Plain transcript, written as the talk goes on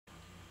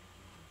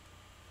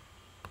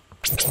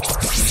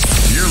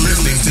You're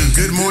listening to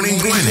Good Morning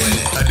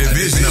Gwinnett, a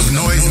division of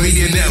Noise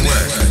Media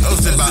Network,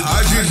 hosted by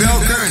Audrey Bell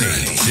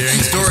Kearney,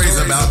 sharing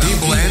stories about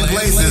people and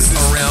places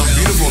around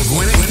beautiful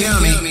Gwinnett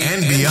County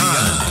and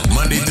beyond.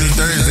 Monday through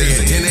Thursday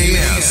at 10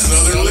 a.m.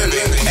 Southern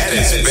living at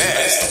its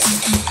best.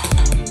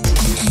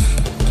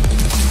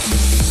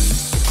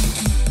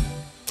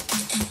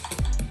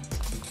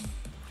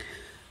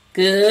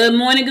 Good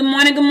morning, good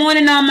morning, good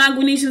morning, all my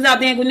Gwinnetians out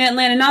there in Gwinnett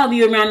land and all of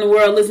you around the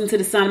world listening to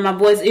the sound of my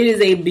voice. It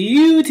is a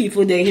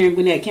beautiful day here in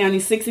Gwinnett County,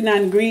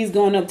 69 degrees,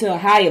 going up to a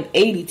high of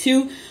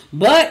 82,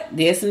 but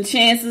there's some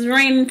chances of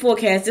rain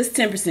forecast, just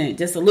 10%,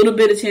 just a little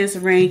bit of chance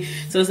of rain,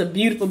 so it's a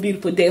beautiful,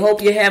 beautiful day.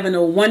 Hope you're having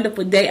a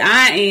wonderful day.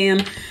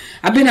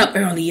 I've been up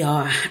early,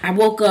 y'all. I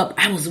woke up,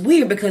 I was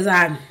weird because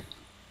I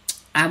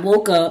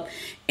woke up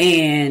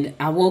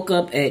at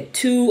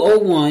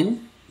 2:01,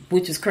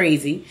 which is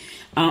crazy.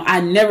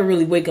 I never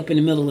really wake up in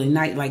the middle of the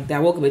night like that. I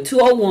woke up at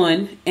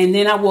 2:01, and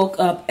then I woke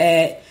up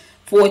at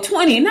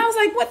 4:20, and I was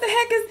like, what the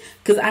heck is,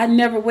 because I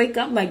never wake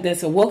up like that.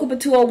 So I woke up at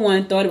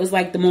 2:01, thought it was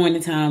like the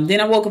morning time. Then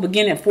I woke up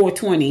again at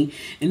 4:20,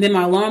 and then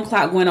my alarm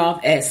clock went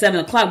off at 7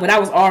 o'clock, but I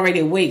was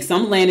already awake. So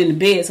I'm laying in the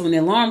bed, so when the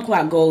alarm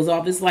clock goes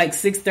off, it's like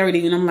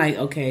 6:30, and I'm like,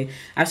 okay,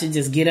 I should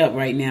just get up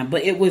right now.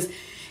 But it was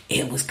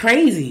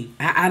crazy.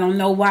 I don't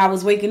know why I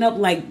was waking up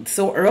like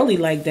so early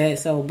like that.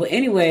 So, but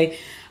anyway,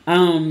 I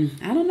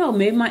don't know.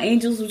 Maybe my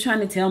angels were trying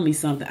to tell me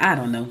something. I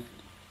don't know.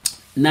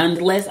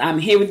 Nonetheless, I'm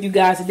here with you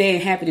guys today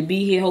and happy to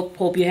be here.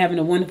 Hope you're having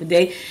a wonderful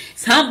day.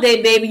 It's hump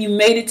day, baby. You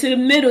made it to the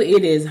middle.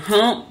 It is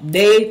hump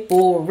day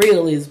for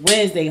real. It's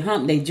Wednesday,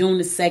 hump day, June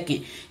the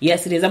 2nd.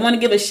 Yes, it is. I want to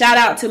give a shout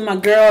out to my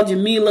girl,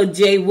 Jamila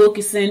J.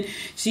 Wilkinson.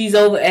 She's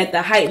over at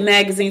the Hype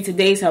Magazine.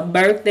 Today's her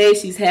birthday.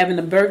 She's having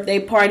a birthday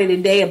party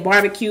today, a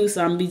barbecue.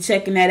 So I'm going to be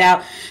checking that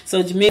out.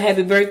 So Jamila,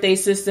 happy birthday,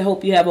 sister.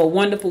 Hope you have a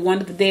wonderful,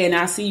 wonderful day. And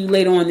I'll see you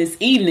later on this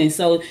evening.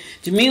 So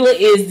Jamila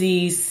is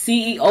the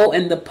CEO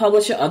and the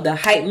publisher of the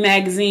Hype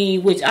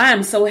Magazine, which I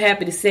am so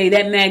happy to say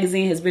that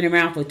magazine has been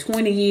around for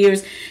 20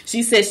 years.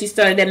 She said she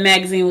started that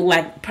magazine with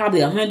like probably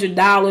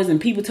 $100,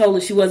 and people told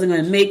her she wasn't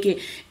going to make it,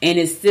 and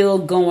it's still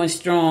going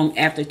strong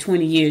after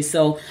 20 years.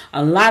 So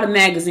a lot of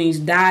magazines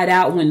died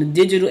out when the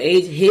digital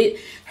age hit.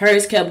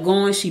 Hers kept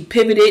going. She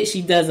pivoted.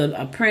 She does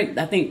a print,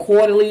 I think,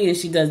 quarterly, and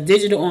she does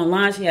digital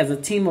online. She has a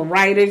team of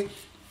writers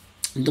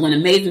doing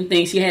amazing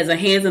things. She has her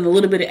hands in a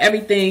little bit of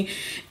everything,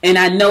 and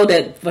I know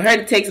that for her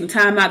to take some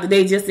time out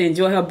today just to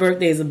enjoy her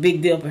birthday is a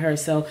big deal for her.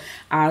 So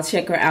I'll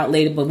check her out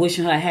later, but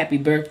wishing her a happy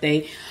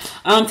birthday.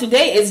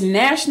 Today is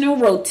National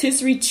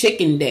Rotisserie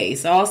Chicken Day.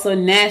 It's also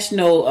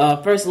National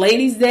First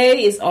Ladies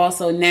Day. It's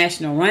also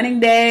National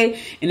Running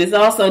Day, and it's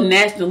also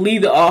National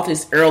Leave the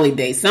Office Early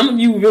Day. Some of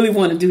you really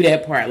want to do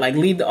that part, like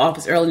leave the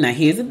office early. Now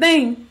here's the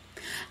thing.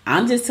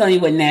 I'm just telling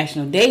you what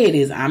national day it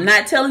is. I'm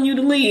not telling you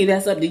to leave.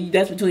 That's up to you.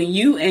 That's between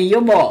you and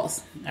your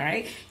boss. All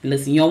right.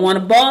 Listen, you don't want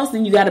a boss,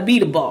 then you got to be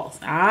the boss.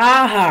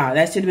 Aha.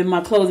 That should have been my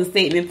closing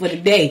statement for the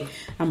day.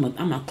 I'm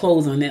gonna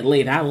close on that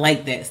later. I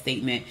like that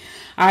statement.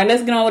 All right,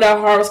 let's get on with our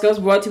horoscopes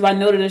brought to you by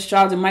noted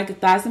astrologer Michael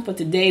Thiessen for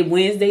today,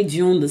 Wednesday,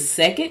 June the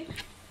 2nd.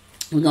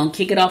 We're going to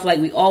kick it off like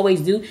we always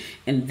do,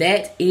 and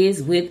that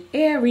is with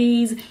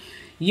Aries.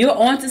 You're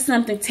onto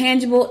something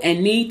tangible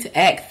and need to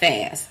act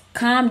fast.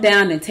 Calm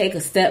down and take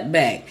a step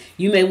back.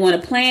 You may want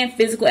to plan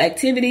physical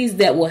activities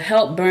that will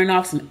help burn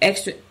off some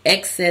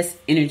excess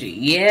energy.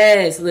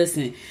 Yes,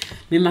 listen.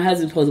 Me and my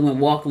husband supposed to went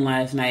walking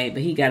last night,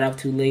 but he got up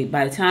too late.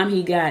 By the time he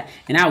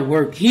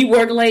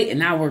worked late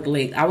and I worked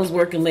late. I was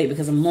working late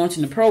because I'm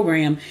launching the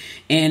program,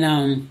 and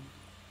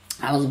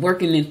I was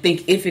working and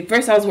at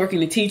first I was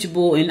working in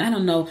Teachable, and I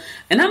don't know,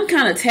 and I'm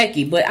kind of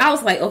techie, but I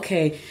was like,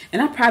 okay,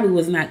 and I probably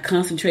was not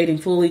concentrating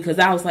fully because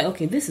I was like,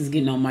 okay, this is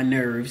getting on my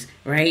nerves,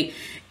 right?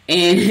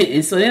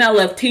 And so then I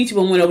left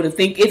Teachable and went over to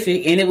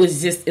Thinkific, and it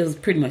was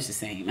pretty much the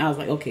same. I was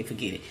like, okay,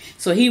 forget it.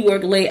 So he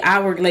worked late, I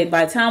worked late.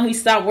 By the time we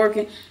stopped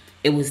working,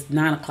 it was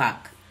 9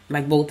 o'clock,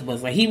 like both of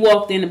us. Like he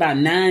walked in about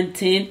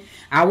 9:10.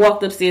 I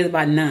walked upstairs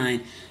about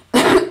 9.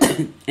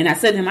 And I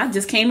said to him, I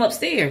just came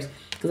upstairs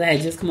because I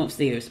had just come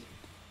upstairs.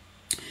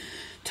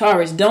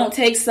 Taurus, don't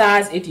take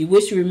sides if you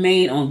wish to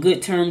remain on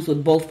good terms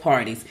with both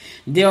parties.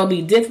 There will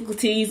be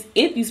difficulties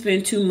if you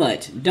spend too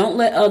much. Don't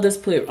let others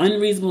put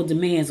unreasonable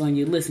demands on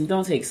you. Listen,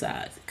 don't take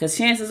sides. Because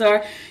chances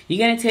are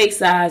you're going to take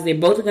sides. They're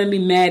both going to be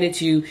mad at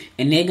you,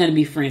 and they're going to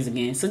be friends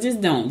again. So just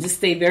don't. Just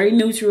stay very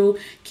neutral.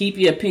 Keep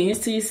your opinions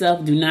to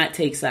yourself. Do not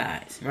take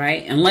sides,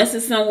 right? Unless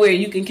it's somewhere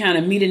you can kind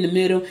of meet in the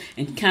middle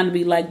and kind of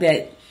be like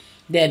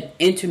that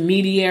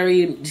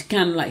intermediary, just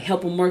kind of like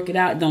help them work it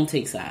out. Don't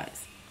take sides.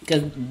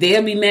 Because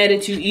they'll be mad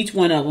at you, each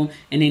one of them,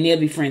 and then they'll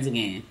be friends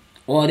again.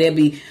 Or they'll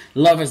be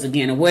lovers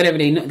again, or whatever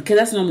they know. Because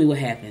that's normally what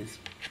happens.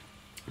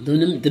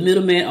 The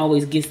middleman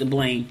always gets the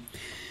blame.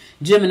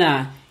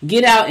 Gemini,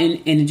 get out and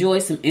enjoy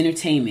some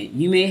entertainment.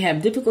 You may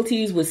have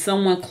difficulties with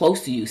someone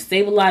close to you.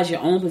 Stabilize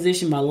your own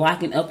position by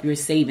locking up your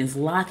savings.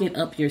 Locking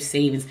up your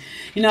savings.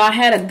 You know, I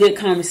had a good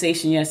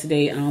conversation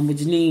yesterday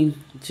with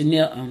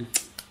Janelle.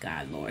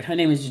 God, Lord. Her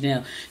name is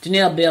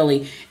Janelle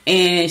Bailey.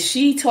 And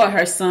she taught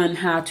her son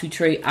how to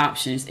trade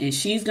options. And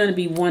she's going to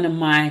be one of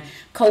my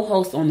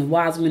co-hosts on the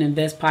Wise Women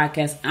Invest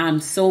podcast. I'm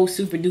so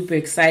super duper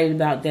excited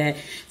about that.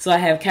 So I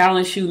have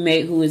Carolyn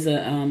Shoemate, who is a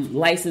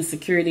licensed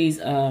securities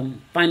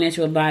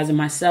financial advisor.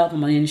 Myself,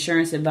 I'm an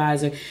insurance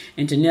advisor.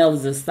 And Janelle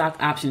is a stock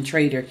option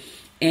trader.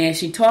 And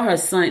she taught her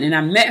son, and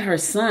I met her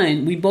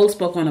son. We both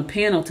spoke on a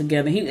panel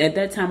together. At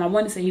that time, I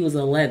want to say he was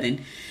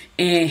 11.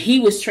 And he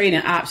was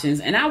trading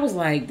options. And I was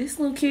like, this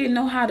little kid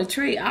know how to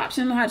trade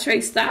options, know how to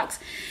trade stocks.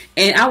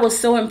 And I was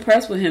so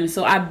impressed with him.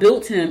 So I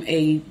built him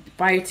a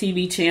Fire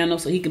TV channel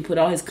so he can put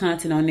all his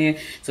content on there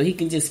so he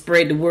can just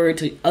spread the word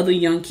to other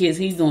young kids.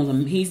 He's doing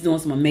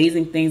some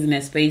amazing things in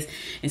that space.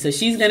 And so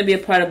she's going to be a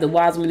part of the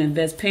Wise Women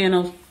Invest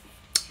panel.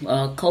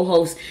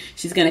 Co-host.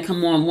 She's going to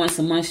come on once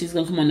a month. She's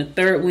going to come on the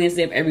third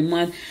Wednesday of every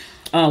month.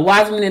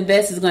 Wise Women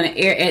Invest is going to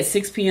air at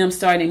 6 p.m.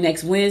 starting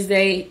next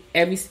Wednesday.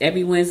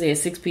 Every Wednesday at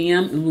 6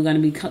 p.m. And we're going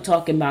to be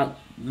talking about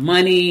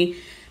money,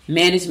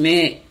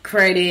 management,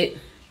 credit,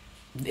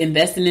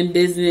 investing in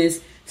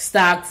business,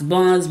 stocks,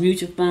 bonds,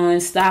 mutual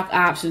funds, stock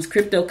options,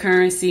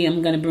 cryptocurrency.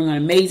 I'm going to bring on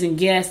amazing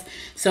guests.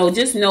 So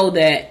just know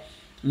that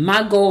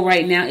my goal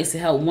right now is to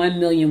help 1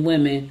 million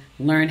women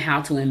learn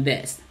how to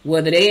invest.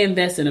 Whether they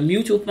invest in a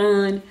mutual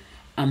fund,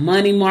 a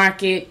money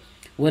market,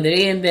 whether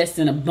they invest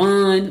in a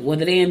bond,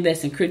 whether they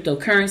invest in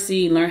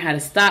cryptocurrency, learn how to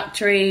stock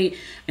trade,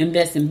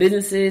 invest in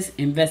businesses,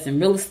 invest in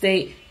real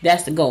estate.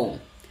 That's the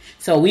goal.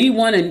 So we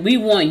want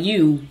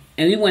you,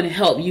 and we want to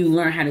help you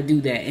learn how to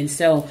do that. And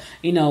so,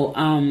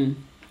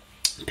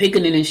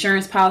 picking an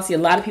insurance policy. A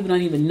lot of people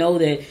don't even know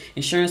that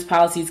insurance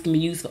policies can be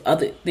used for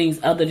other things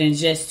other than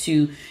just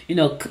to,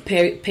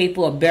 pay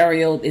for a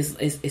burial.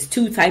 It's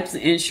two types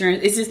of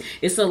insurance.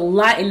 It's a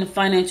lot in the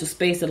financial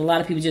space that a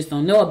lot of people just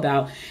don't know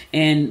about.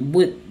 And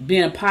with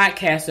being a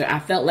podcaster, I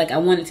felt like I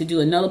wanted to do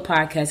another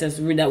podcast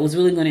that was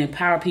really going to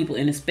empower people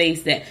in a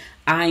space that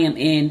I am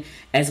in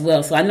as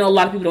well. So I know a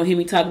lot of people don't hear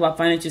me talk about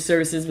financial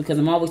services because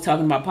I'm always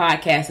talking about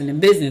podcasting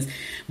and business,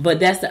 but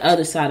that's the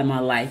other side of my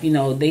life.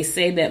 They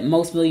say that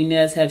most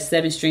millionaires have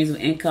 7 streams of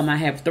income. I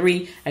have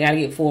 3. I got to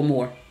get 4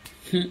 more.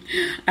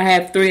 I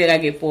have 3. I got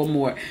to get 4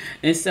 more.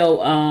 And so,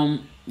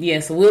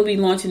 so we'll be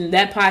launching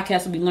that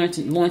podcast. Will be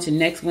launching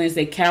next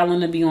Wednesday. Carolyn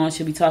will be on.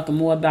 She'll be talking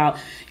more about,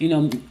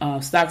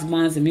 stocks,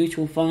 bonds, and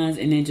mutual funds.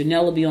 And then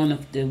Janelle will be on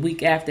the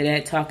week after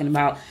that talking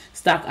about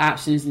stock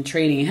options and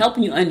trading and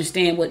helping you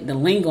understand what the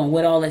lingo and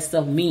what all that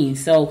stuff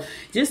means. So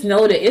just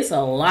know that it's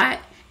a lot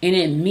and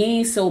it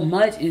means so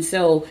much. And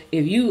so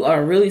if you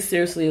are really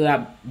seriously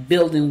about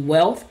building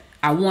wealth,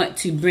 I want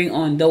to bring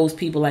on those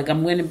people. Like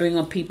I'm going to bring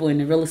on people in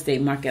the real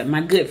estate market.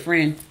 My good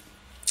friend,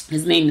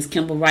 his name is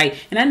Kimball Wright.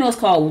 And I know it's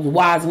called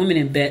Wise Women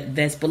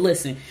Invest, but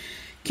listen,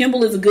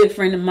 Kimball is a good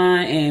friend of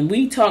mine, and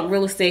we talk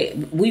real estate.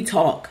 We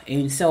talk.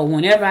 And so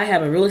whenever I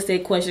have a real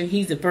estate question,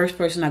 he's the first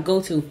person I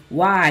go to.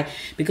 Why?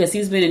 Because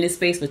he's been in this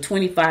space for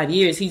 25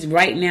 years. He's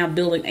right now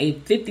building a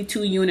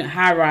 52-unit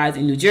high-rise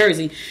in New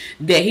Jersey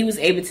that he was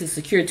able to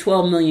secure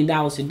 $12 million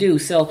to do.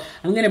 So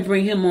I'm going to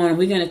bring him on, and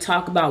we're going to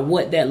talk about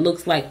what that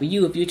looks like for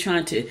you if you're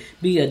trying to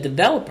be a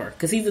developer,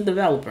 because he's a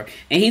developer.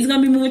 And he's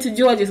going to be moving to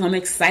Georgia, so I'm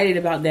excited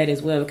about that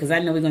as well, because I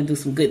know we're going to do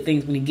some good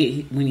things when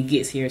he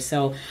gets here.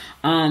 So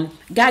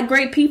got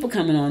great people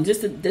coming on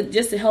just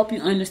to help you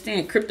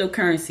understand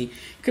cryptocurrency.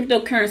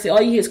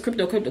 All you hear is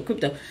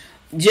crypto.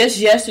 Just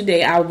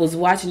yesterday, I was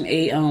watching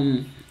a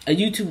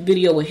YouTube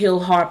video with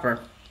Hill Harper,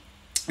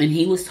 and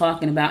he was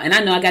talking about. And I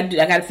know I got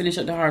to finish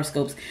up the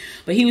horoscopes,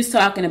 but he was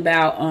talking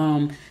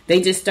about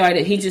he just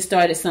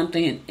started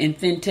something in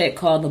fintech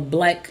called the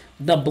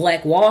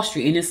Black Wall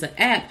Street, and it's an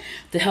app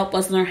to help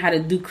us learn how to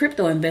do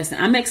crypto investing.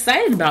 I'm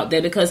excited about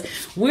that because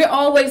we're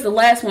always the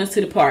last ones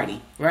to the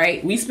party,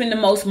 right? We spend the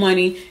most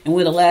money and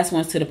we're the last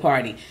ones to the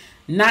party.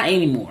 Not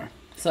anymore.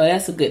 So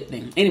that's a good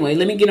thing. Anyway,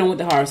 let me get on with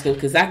the horoscope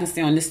because I can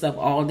stay on this stuff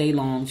all day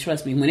long.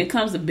 Trust me, when it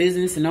comes to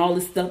business and all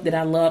this stuff that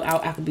I love,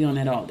 I could be on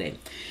that all day.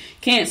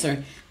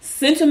 Cancer,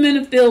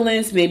 sentimental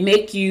feelings may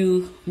make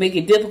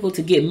it difficult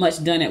to get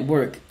much done at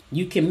work.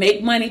 You can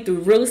make money through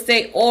real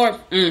estate or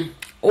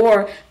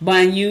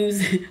by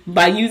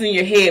using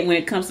your head when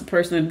it comes to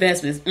personal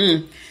investments.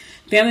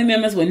 Family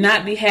members will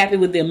not be happy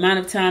with the amount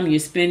of time you're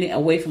spending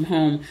away from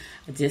home.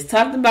 I just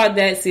talked about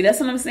that. See, that's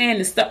what I'm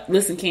saying.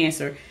 Listen,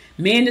 Cancer,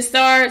 me and the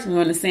stars, we're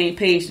on the same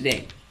page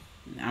today.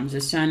 I'm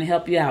just trying to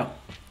help you out.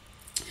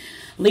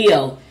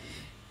 Leo,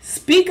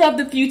 speak of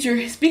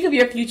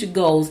your future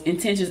goals,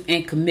 intentions,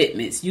 and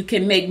commitments. You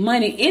can make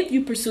money if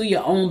you pursue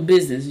your own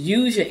business.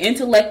 Use your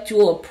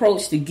intellectual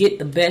approach to get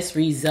the best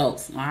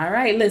results. All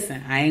right,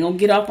 listen, I ain't gonna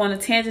get off on a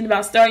tangent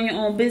about starting your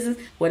own business.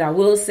 What I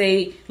will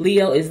say,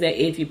 Leo, is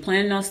that if you're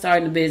planning on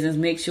starting a business,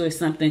 make sure it's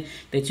something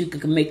that you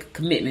can make a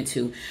commitment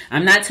to.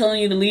 I'm not telling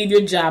you to leave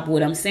your job.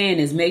 What I'm saying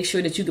is make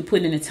sure that you can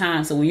put in the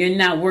time. So when you're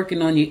not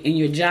working on in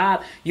your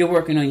job, you're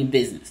working on your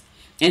business.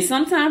 And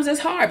sometimes it's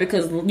hard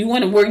because you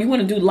want to work, you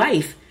want to do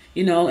life.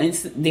 And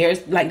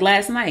there's like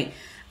last night,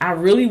 I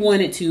really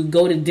wanted to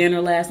go to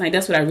dinner last night.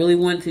 That's what I really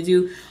wanted to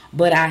do.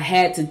 But I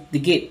had to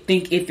get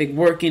Thinkific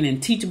working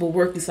and Teachable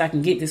working so I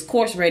can get this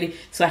course ready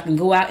so I can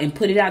go out and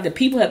put it out. The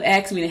people have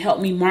asked me to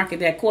help me market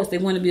that course. They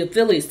want to be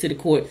affiliates to the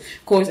course.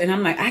 And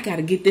I'm like, I got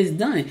to get this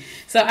done.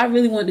 So I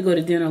really wanted to go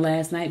to dinner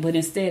last night. But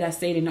instead, I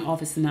stayed in the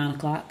office at 9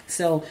 o'clock.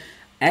 So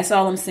that's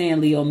all I'm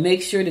saying, Leo.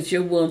 Make sure that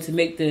you're willing to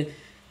make the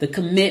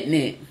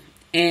commitment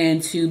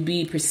and to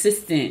be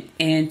persistent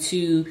and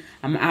to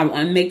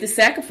I make the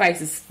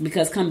sacrifices,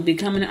 because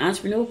becoming an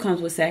entrepreneur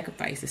comes with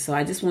sacrifices. So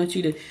I just want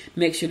you to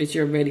make sure that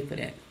you're ready for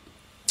that.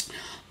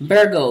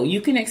 Virgo, you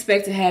can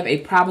expect to have a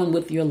problem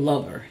with your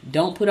lover.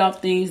 Don't put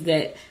off things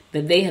that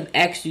they have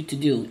asked you to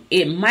do.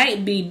 It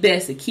might be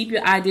best to keep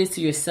your ideas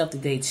to yourself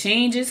today.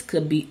 Changes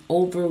could be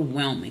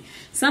overwhelming.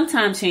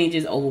 Sometimes change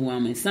is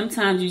overwhelming.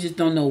 Sometimes you just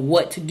don't know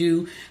what to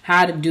do,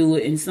 how to do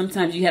it, and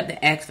sometimes you have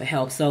to ask for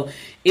help. So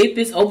if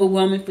it's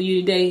overwhelming for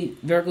you today,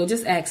 Virgo,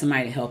 just ask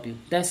somebody to help you.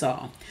 That's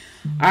all.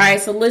 All right,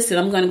 so listen,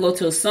 I'm going to go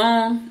to a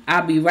song.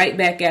 I'll be right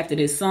back after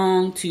this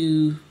song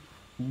to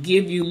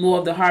give you more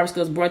of the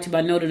horoscopes brought to you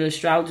by Noted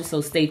Astrologer,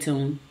 so stay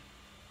tuned.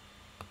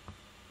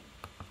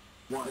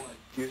 Love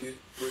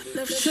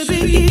should be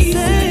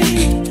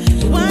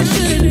easy. Why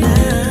should it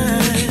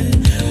not?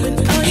 When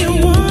all you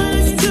want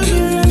is to be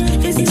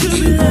loved, is to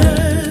be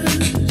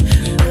loved.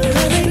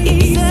 Love ain't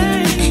easy.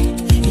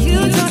 You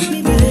taught me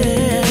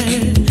that.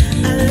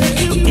 I let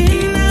you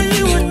in, now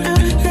you want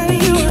out, now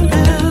you want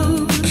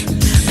out.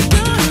 I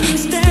don't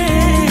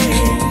understand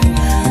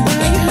why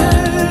you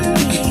hurt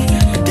me.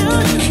 I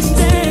don't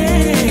understand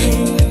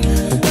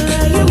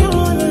why you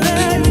wanna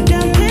let me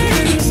down. Can't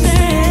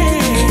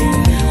understand.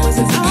 Was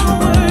it all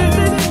worth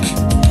it?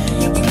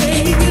 You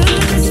played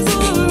good just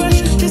for us,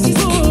 just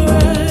for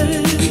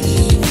us.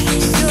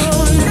 So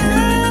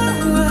now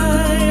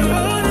I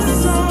wrote a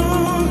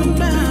song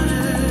about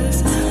us.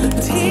 The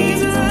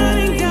tears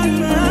running down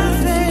my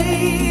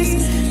face.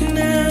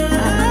 Now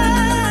I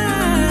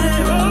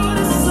wrote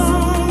a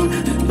song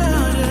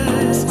about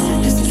us.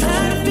 Just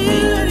trying to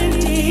fill an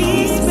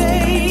empty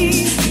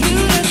space you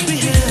left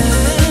behind.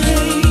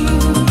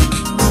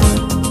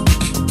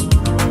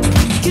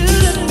 You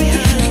left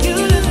behind, you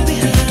left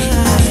behind.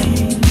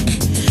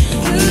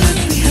 You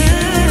left behind.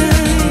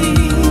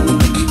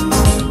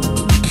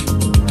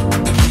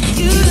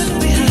 You left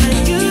behind,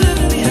 you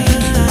left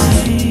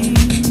behind.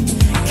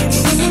 Can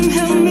someone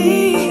help me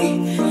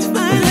to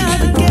find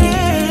out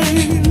again?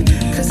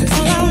 'Cause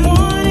all I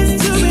want is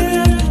to be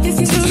loved, is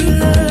to be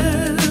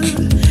loved.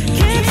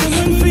 Can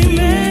someone free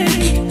me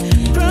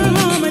from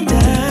all my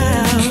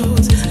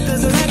doubts?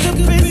 'Cause like a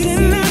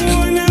prison, I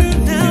want out,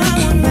 now I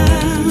want out.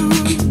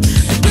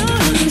 I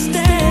don't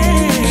understand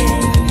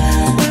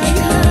why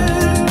you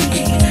hurt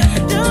me. I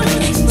don't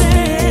understand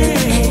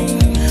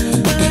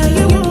why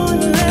you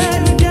wanna let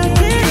me down.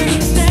 Can't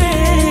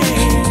understand.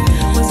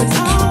 Was it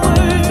all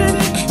worth it?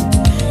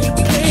 You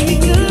played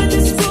good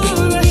just for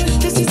us,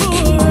 just for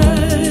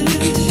us.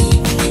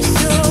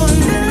 So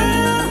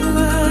now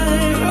I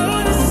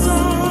wrote a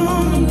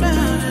song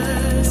about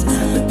us.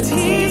 The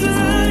tears are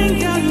running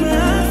down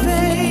my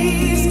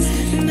face.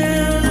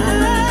 Now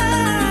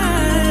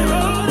I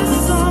wrote a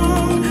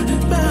song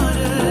about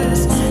us.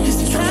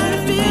 Just trying to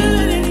fill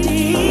an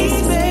empty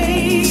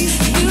space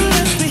you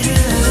left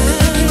behind.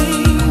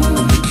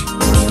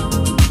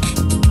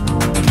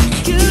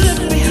 You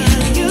left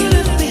behind, you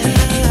left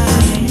behind.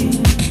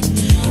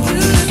 You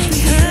left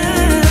behind.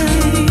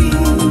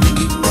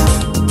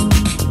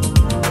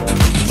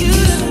 You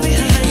left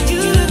behind,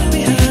 you left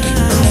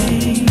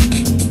behind.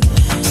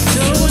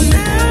 So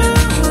now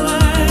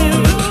I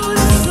wrote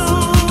a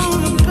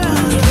song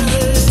about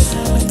us.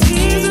 The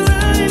tears are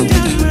running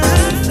down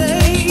my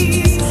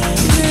face.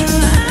 Now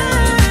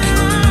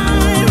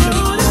I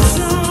wrote a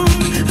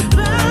song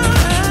about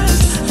us.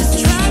 Just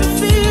try to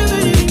fill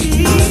an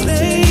empty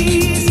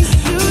space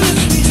you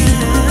left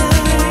behind.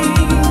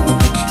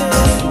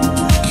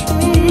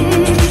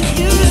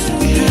 You left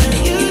behind,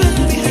 you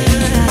left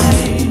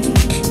behind.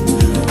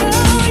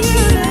 Oh,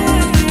 you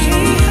left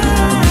behind.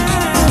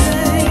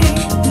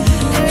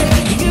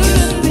 You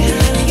left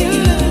behind, you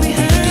left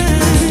behind.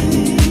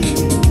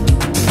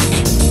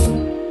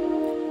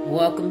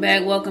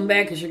 Welcome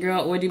back. It's your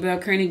girl, Audrey Bell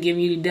Kearney,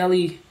 giving you the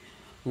daily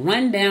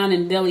rundown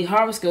and daily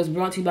horoscopes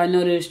brought to you by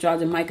Noted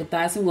Astrologer Michael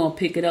Thies. I'm going to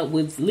pick it up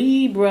with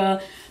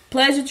Libra.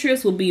 Pleasure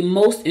trips will be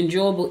most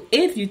enjoyable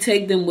if you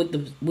take them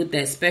with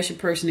that special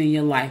person in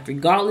your life.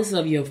 Regardless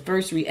of your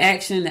first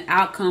reaction, the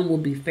outcome will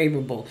be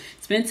favorable.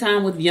 Spend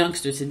time with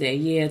youngsters today.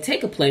 Yeah,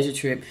 take a pleasure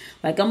trip.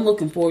 Like, I'm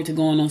looking forward to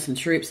going on some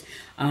trips.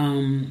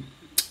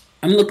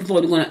 I'm looking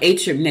forward to going on a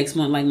trip next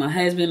month. Like my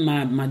husband,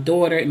 my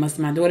daughter, it's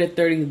my daughter's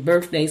 30th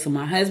birthday. So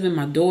my husband,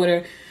 my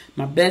daughter,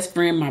 my best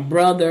friend, my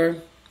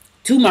brother,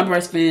 two of my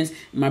best friends,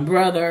 my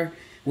brother,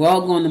 we're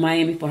all going to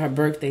Miami for her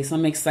birthday. So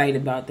I'm excited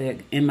about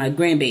that. And my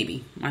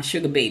grandbaby, my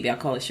sugar baby, I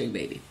call her sugar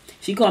baby.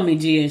 She called me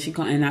Gia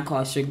and I call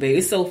her sugar baby.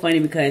 It's so funny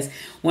because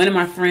one of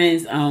my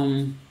friends,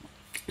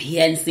 he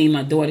hadn't seen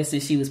my daughter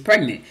since she was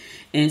pregnant.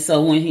 And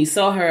so when he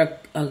saw her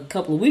a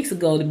couple of weeks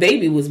ago, the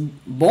baby was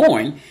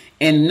born,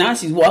 and now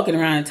she's walking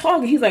around and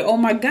talking. He's like, oh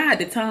my God,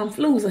 the time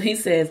flew. So he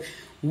says,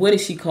 what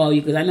does she call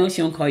you? Because I know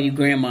she don't call you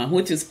grandma,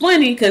 which is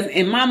funny because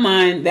in my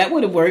mind that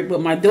would have worked,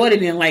 but my daughter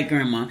didn't like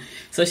grandma.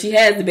 So she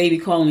has the baby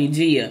calling me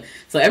Gia.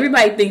 So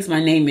everybody thinks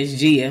my name is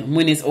Gia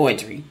when it's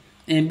Audrey.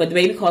 But the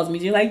baby calls me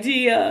Gia, like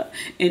Gia.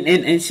 And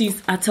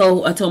I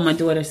told my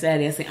daughter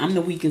Saturday, I said, I'm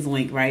the weakest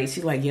link, right?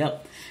 She's like,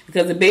 yep.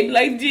 Because the baby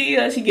like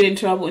Gia, she get in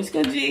trouble and she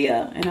goes,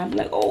 Gia. And I'm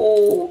like,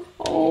 oh,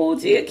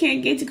 Gia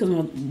can't get you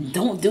because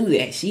don't do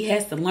that. She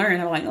has to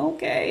learn. I'm like,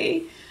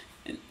 okay.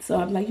 So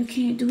I'm like, you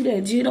can't do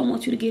that. Gia don't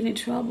want you to get in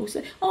trouble. She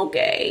said,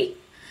 okay.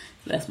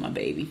 That's my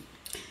baby.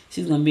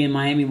 She's going to be in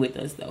Miami with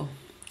us, though.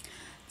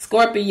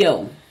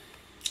 Scorpio.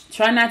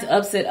 Try not to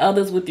upset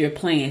others with your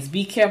plans.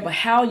 Be careful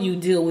how you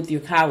deal with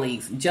your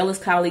colleagues. Jealous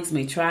colleagues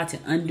may try to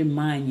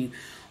undermine you.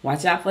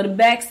 Watch out for the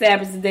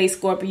backstabbers today,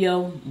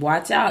 Scorpio.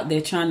 Watch out. They're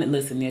trying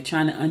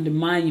to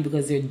undermine you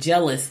because they're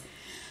jealous.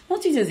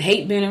 Don't you just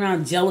hate being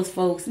around jealous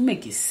folks? It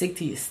make you sick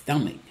to your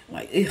stomach.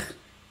 Like, ugh.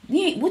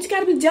 What you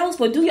got to be jealous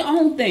for? Do your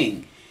own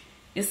thing.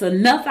 It's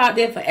enough out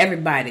there for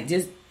everybody.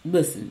 Just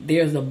listen.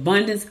 There's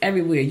abundance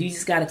everywhere. You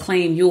just got to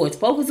claim yours.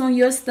 Focus on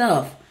your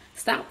stuff.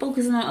 Stop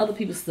focusing on other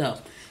people's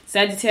stuff.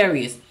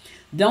 Sagittarius,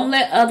 don't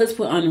let others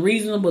put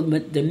unreasonable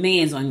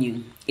demands on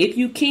you. If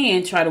you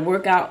can, try to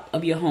work out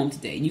of your home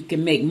today. You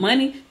can make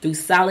money through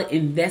solid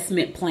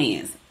investment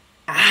plans.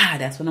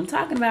 That's what I'm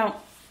talking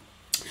about.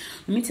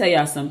 Let me tell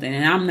y'all something,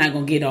 and I'm not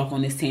going to get off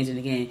on this tangent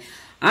again.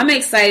 I'm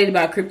excited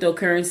about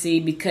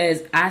cryptocurrency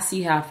because I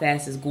see how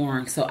fast it's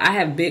growing. So I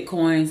have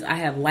Bitcoins, I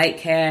have Light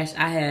Cash,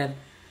 I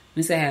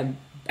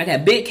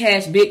got Bit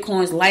Cash,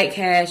 Bitcoins, Light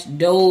Cash,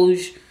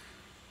 Doge,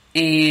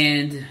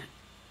 and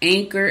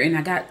Anchor, and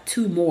I got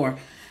 2 more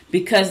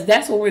because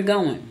that's where we're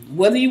going.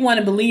 Whether you want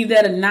to believe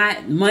that or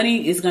not,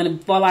 money is going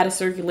to fall out of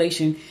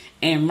circulation.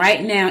 And right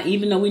now,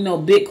 even though we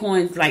know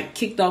Bitcoin's like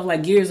kicked off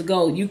like years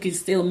ago, you can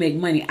still make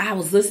money. I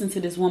was listening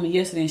to this woman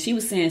yesterday, and she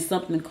was saying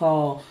something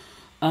called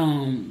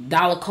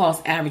dollar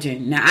cost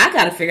averaging. Now I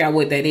got to figure out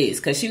what that is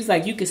because she was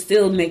like, you can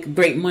still make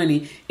great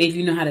money if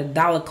you know how to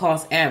dollar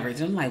cost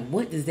average. I'm like,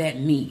 what does that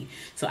mean?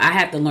 So I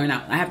have to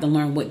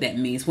learn what that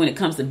means when it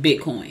comes to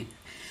Bitcoin.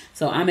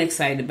 So I'm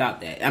excited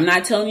about that. I'm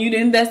not telling you to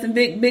invest in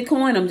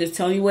Bitcoin. I'm just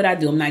telling you what I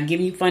do. I'm not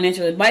giving you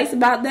financial advice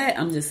about that.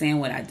 I'm just saying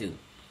what I do.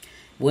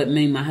 What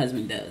me and my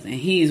husband does. And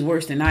he is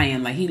worse than I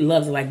am. Like, he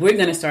loves it. Like, we're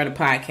going to start a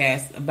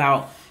podcast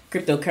about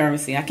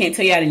cryptocurrency. I can't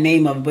tell you the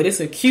name of it, but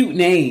it's a cute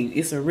name.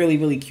 It's a really,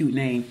 really cute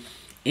name.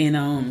 And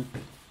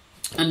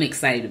I'm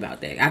excited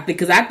about that.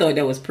 Because I thought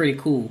that was pretty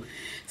cool.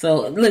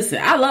 So, listen,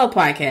 I love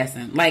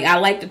podcasting. Like, I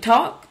like to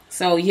talk.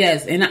 So,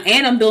 yes, and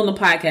I'm building a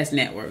podcast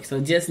network. So,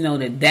 just know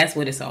that that's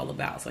what it's all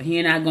about. So, he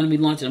and I are going to be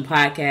launching a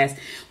podcast,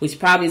 which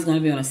probably is going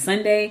to be on a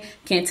Sunday.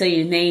 Can't tell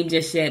you the name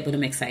just yet, but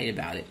I'm excited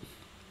about it.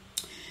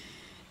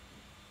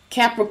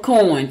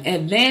 Capricorn,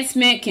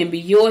 advancement can be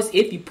yours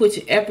if you put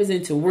your efforts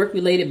into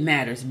work-related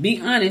matters.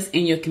 Be honest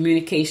in your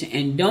communication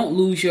and don't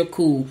lose your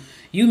cool.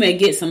 You may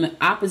get some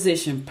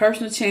opposition.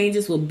 Personal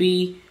changes will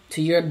be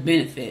to your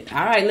benefit.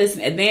 All right,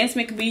 listen,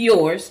 advancement can be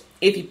yours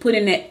if you put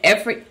in that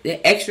effort,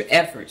 the extra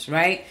efforts,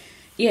 right?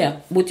 Yeah,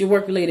 with your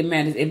work-related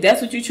matters. If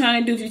that's what you're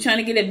trying to do, if you're trying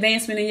to get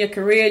advancement in your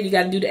career, you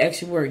got to do the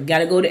extra work. You got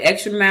to go the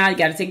extra mile. You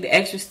got to take the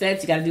extra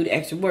steps. You got to do the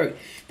extra work.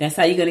 That's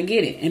how you're going to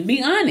get it. And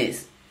be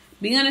honest.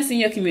 Be honest in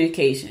your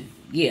communication.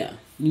 Yeah,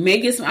 you may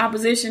get some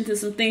opposition to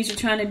some things you're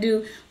trying to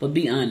do, but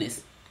be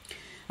honest.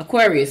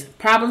 Aquarius,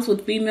 problems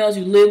with females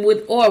you live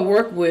with or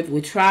work with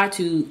will try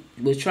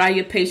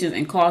your patience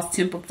and cause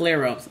temper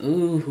flare-ups.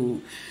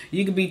 Ooh,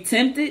 you could be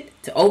tempted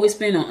to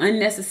overspend on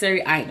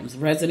unnecessary items.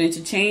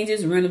 Residential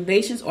changes,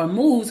 renovations, or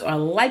moves are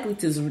likely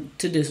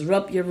to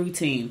disrupt your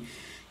routine.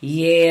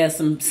 Yeah,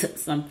 some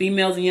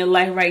females in your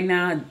life right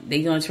now,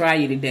 they're gonna try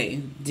you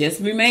today.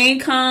 Just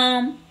remain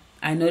calm.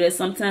 I know that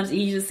sometimes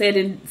easier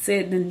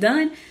said than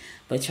done,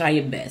 but try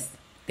your best.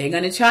 They're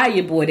going to try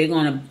you, boy. They're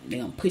going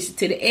to push you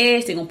to the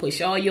edge. They're going to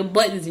push all your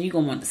buttons, and you're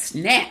going to want to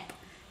snap.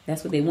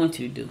 That's what they want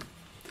you to do.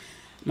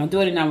 My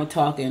daughter and I were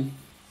talking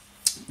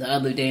the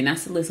other day, and I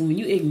said, listen, when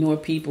you ignore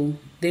people,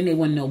 then they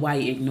want to know why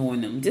you're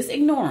ignoring them. Just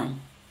ignore them.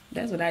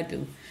 That's what I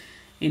do.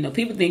 You know,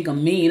 people think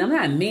I'm mean. I'm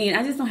not mean.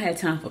 I just don't have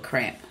time for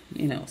crap,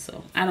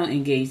 so I don't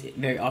engage it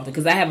very often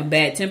because I have a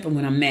bad temper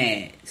when I'm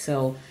mad.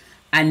 So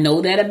I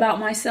know that about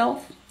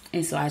myself.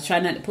 And so I try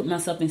not to put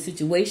myself in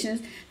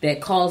situations that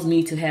cause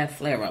me to have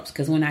flare-ups.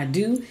 Because when I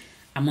do,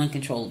 I'm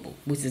uncontrollable,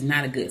 which is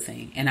not a good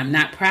thing. And I'm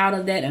not proud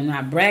of that. I'm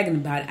not bragging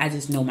about it. I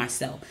just know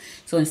myself.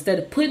 So instead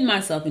of putting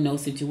myself in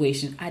those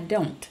situations, I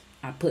don't.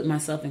 I put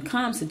myself in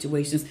calm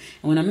situations.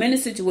 And when I'm in a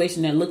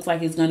situation that looks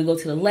like it's going to go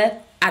to the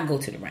left, I go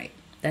to the right.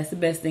 That's the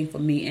best thing for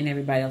me and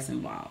everybody else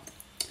involved.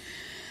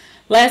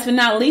 Last but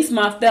not least,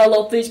 my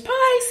fellow fish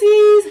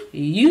Pisces,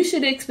 you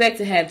should expect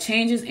to have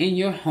changes in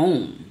your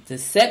home.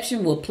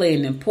 Deception will play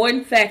an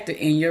important factor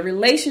in your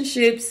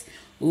relationships.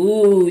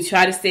 Ooh,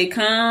 try to stay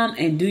calm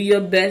and do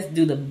your best.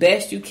 Do the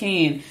best you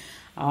can.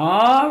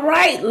 All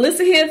right,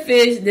 listen here,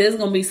 fish. There's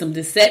going to be some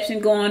deception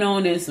going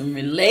on in some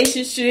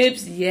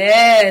relationships.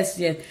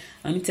 Yes.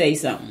 Let me tell you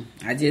something.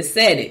 I just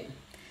said it,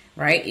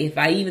 right? If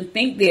I even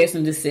think there's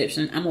some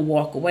deception, I'm going to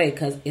walk away.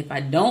 Because if I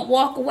don't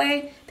walk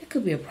away, there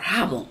could be a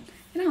problem.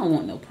 And I don't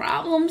want no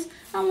problems.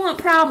 I want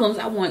problems.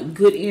 I want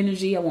good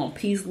energy. I want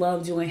peace,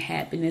 love, joy, and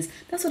happiness.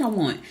 That's what I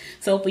want.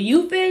 So for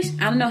you, fish,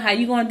 I don't know how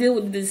you're going to deal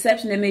with the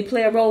deception that may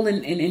play a role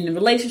in the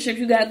relationship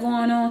you got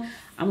going on.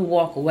 I'm going to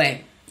walk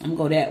away. I'm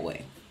going to go that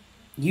way.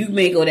 You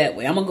may go that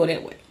way. I'm going to go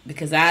that way.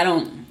 Because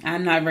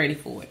I'm not ready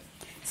for it.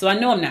 So I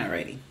know I'm not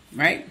ready.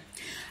 Right?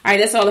 All right,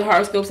 that's all the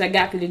horoscopes I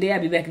got for today.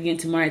 I'll be back again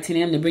tomorrow at 10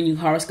 a.m. to bring you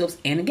horoscopes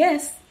and a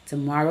guest.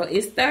 Tomorrow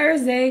is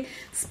Thursday.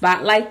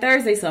 Spotlight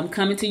Thursday. So I'm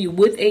coming to you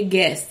with a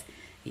guest.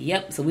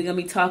 Yep, so we're going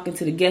to be talking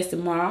to the guest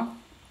tomorrow.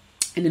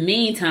 In the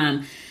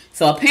meantime,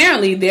 so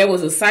apparently there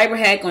was a cyber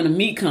hack on a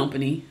meat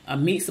company, a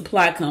meat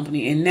supply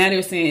company, and now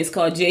they're saying it's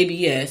called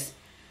JBS.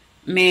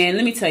 Man,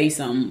 let me tell you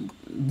something.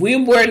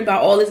 We're worried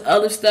about all this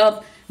other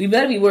stuff. We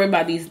better be worried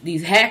about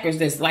these hackers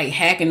that's like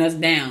hacking us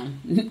down.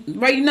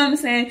 Right, you know what I'm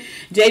saying?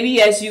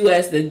 JBS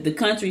US, the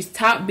country's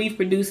top beef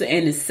producer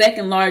and the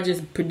second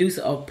largest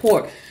producer of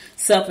pork,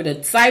 suffered a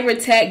cyber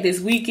attack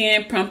this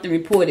weekend, prompting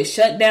reported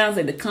shutdowns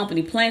at the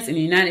company plants in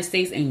the United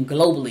States and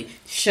globally.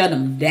 Shut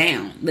them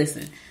down.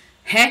 Listen,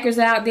 hackers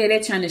out there,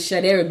 they're trying to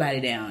shut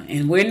everybody down.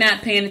 And we're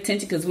not paying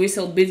attention because we're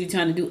so busy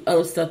trying to do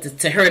other stuff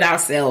to hurt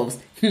ourselves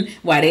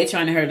while they're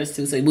trying to hurt us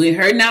too. So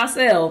we're hurting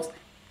ourselves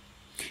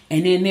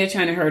and then they're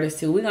trying to hurt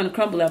us too. We're going to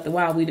crumble after a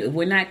while. If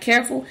we're not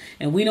careful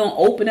and we don't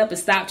open up and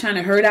stop trying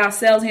to hurt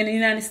ourselves here in the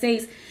United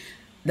States,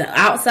 the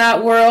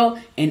outside world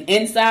and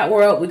inside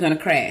world, we're going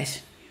to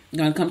crash.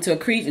 You're going to come to a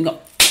crease and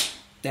go,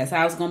 that's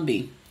how it's going to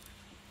be.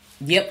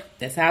 Yep,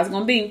 that's how it's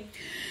going to be.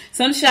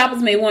 Some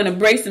shoppers may want to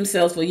brace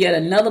themselves for yet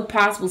another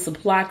possible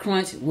supply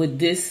crunch with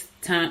this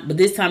time, but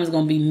this time it's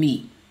going to be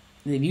meat.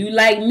 If you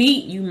like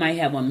meat, you might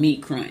have a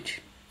meat crunch.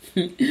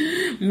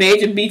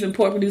 Major beef and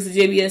pork producer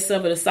JBS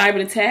suffered a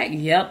cyber attack.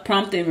 Yep,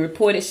 prompting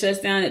reported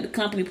shutdown at the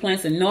company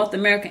plants in North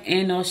America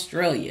and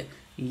Australia.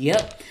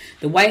 Yep.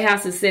 The White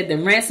House has said the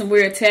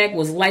ransomware attack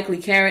was likely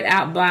carried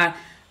out by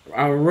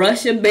a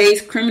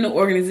Russia-based criminal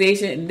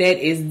organization that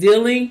is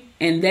dealing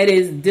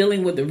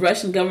with the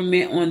Russian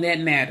government on that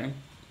matter.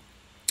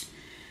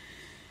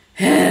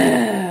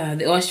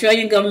 The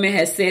Australian government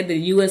has said that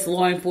U.S.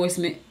 law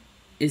enforcement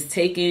is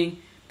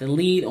taking the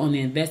lead on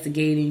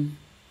investigating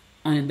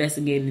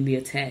the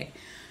attack.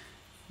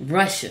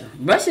 Russia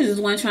is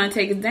the one trying to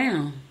take us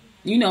down.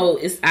 You know,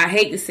 I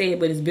hate to say it,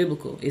 but it's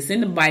biblical. It's in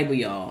the Bible,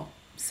 y'all.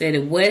 It said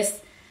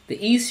the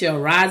east shall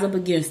rise up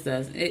against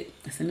us.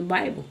 It's in the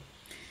Bible.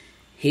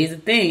 Here's the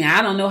thing.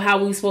 I don't know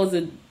how we're supposed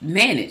to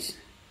manage.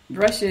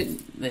 Russia's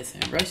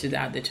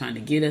out there trying to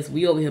get us.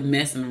 We over here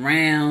messing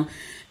around,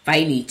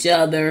 fighting each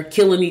other,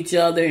 killing each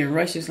other. And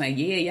Russia's like,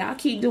 yeah, y'all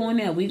keep doing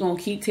that. We're going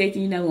to keep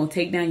taking you down. We're going to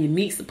take down your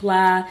meat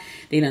supply.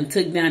 They done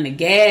took down the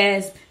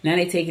gas. Now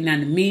they taking down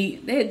the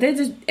meat. They're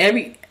just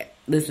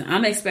listen,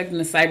 I'm expecting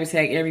a cyber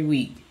attack every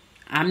week.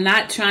 I'm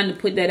not trying to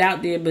put that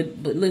out there,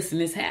 but listen,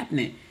 it's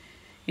happening.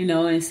 You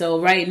know, and so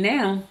right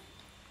now,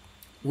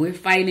 we're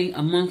fighting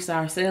amongst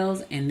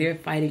ourselves, and they're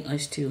fighting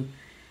us too.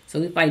 So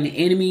we're fighting the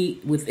enemy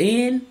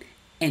within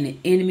and the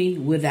enemy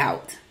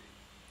without.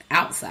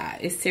 Outside.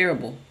 It's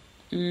terrible.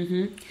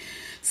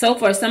 So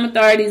far, some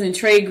authorities and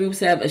trade groups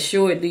have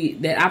assured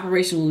that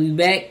operation will be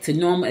back to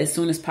normal as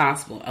soon as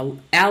possible,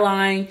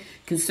 allaying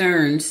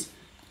concerns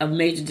of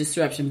major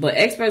disruption. But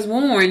experts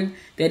warn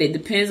that it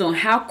depends on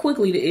how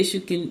quickly the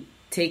issue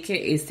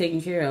is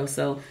taken care of.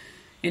 So,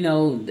 you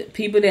know, the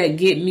people that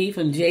get meat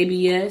from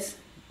JBS,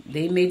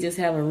 they may just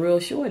have a real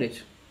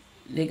shortage.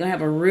 They're going to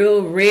have a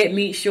real red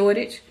meat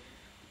shortage.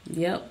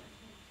 Yep.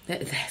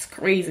 That's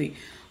crazy.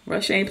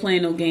 Russia ain't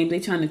playing no games.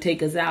 They trying to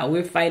take us out.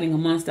 We're fighting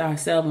amongst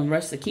ourselves, and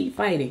Russia, keep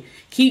fighting.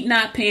 Keep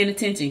not paying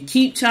attention.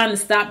 Keep trying to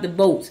stop the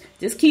boats.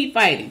 Just keep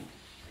fighting.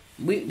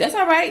 That's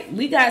all right.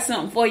 We got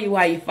something for you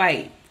while you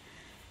fight.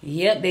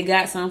 Yep, they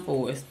got something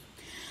for us.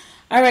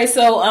 All right,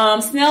 so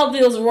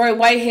Snellville's Roy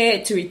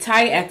Whitehead to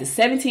retire after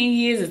 17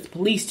 years as the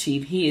police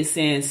chief. He is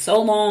saying,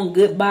 so long,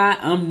 goodbye,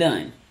 I'm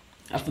done.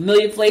 A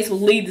familiar face will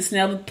leave the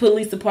Snellville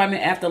Police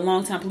Department after a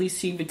longtime police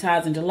chief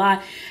retires in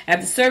July.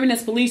 After serving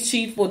as police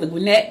chief for the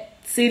Gwinnett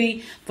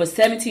City for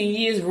 17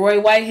 years, Roy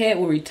Whitehead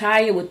will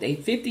retire with a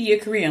 50-year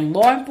career in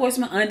law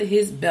enforcement under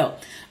his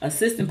belt.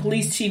 Assistant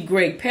Police Chief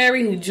Greg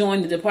Perry, who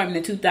joined the department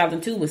in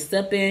 2002, will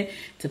step in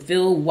to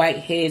fill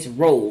Whitehead's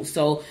role.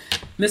 So,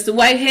 Mr.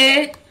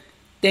 Whitehead,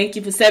 thank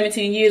you for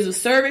 17 years of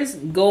service.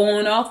 Go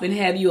on off and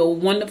have you a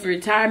wonderful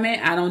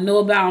retirement. I don't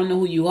know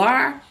who you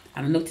are.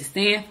 I don't know what you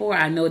stand for.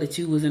 I know that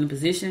you was in a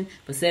position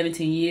for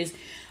 17 years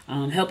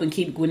helping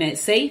keep Gwinnett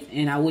safe,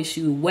 and I wish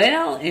you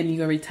well in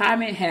your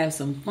retirement. Have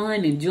some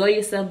fun, enjoy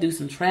yourself, do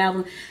some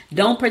traveling.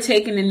 Don't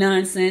partake in the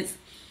nonsense.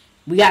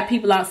 We got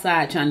people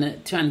outside trying to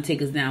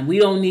take us down.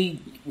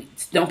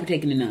 Don't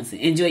partake in the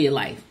nonsense. Enjoy your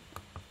life,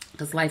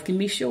 because life can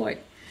be short.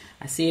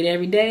 I see it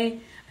every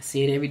day.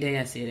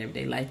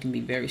 Life can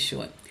be very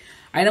short.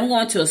 All right, I'm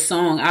going to a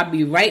song. I'll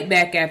be right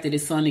back after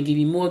this song to give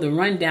you more of the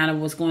rundown of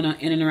what's going on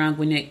in and around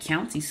Gwinnett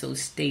County, so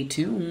stay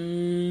tuned.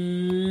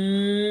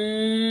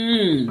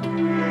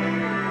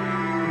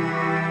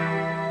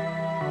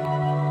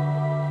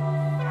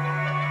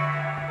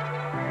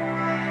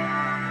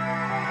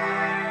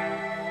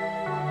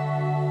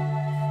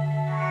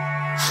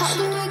 How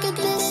do I get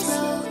this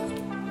low?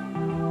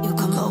 You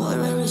come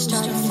over and we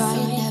start a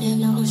fight. Never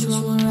know who's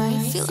wrong or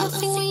right. Feel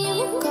nothing when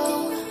you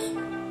go.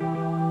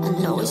 I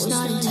know it's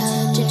not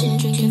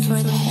intelligent, drinking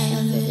for the hell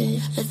of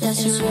it, but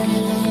that's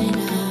irrelevant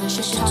now. We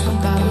should talk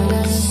about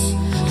us.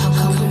 How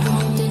come we're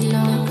holding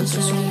on?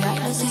 Cause really I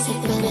don't see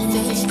the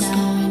benefits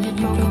now. And you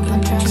broke up my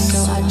trust,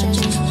 so I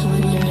just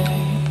wonder,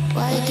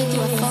 why do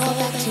I fall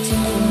back to you?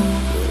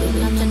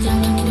 Really nothing I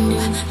can do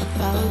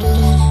about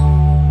it.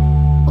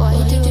 Why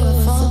do I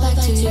fall back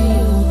to you?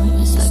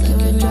 It's like you're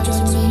a drug to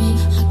me,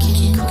 I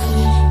can't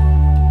quit.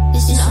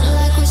 It's not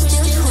like we're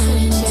still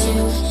 22,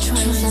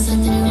 trying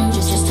something new,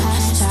 just a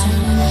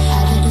pastime.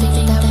 I didn't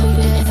think that we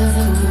ever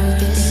could work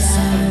this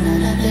out.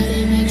 None of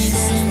it makes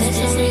sense,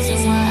 there's no reason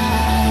why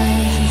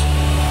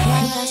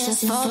I should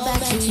fall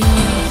back to you.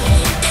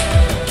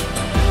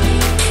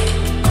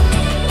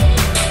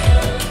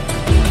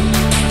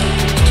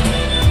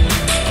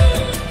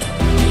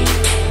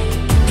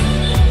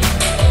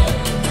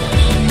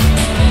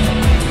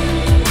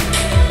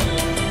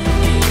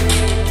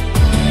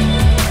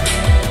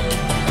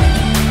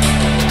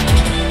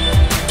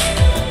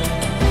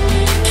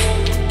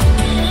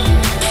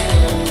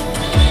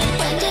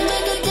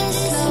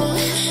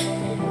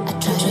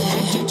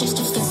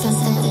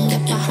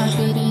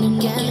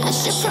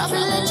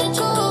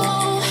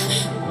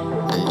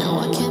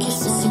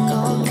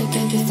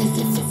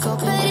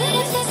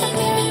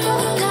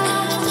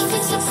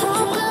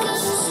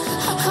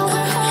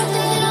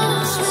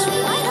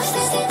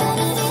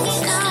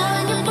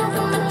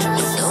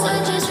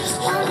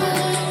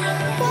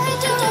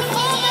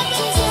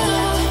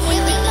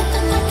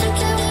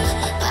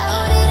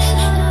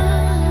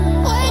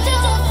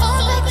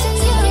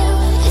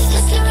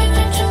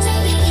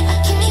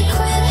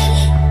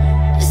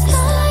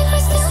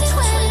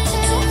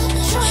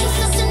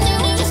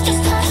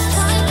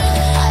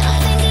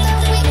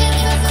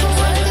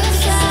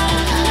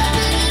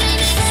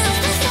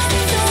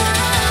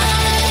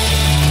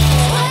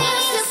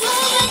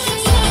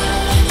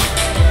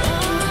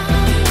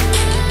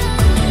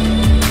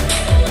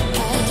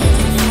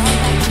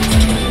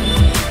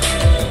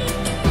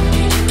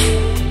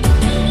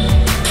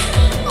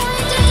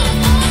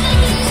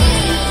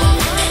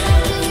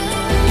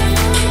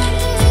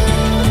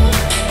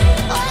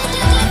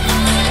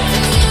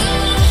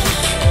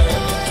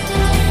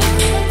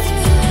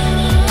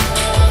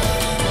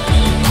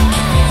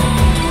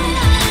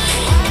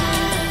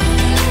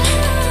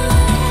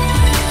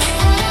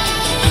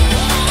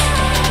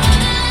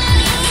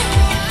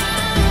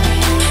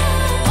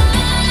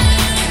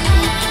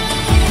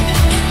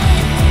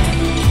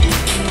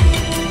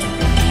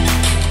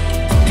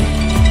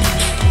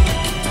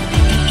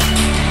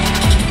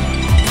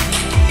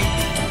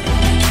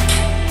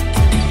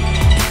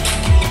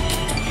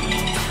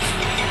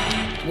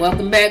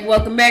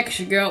 Welcome back. It's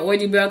your girl,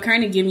 Audrey Bell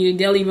Kearney, giving you a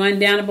daily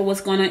rundown about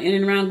what's going on in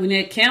and around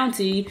Gwinnett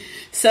County.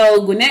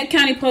 So, Gwinnett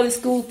County Public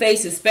School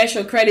faces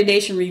special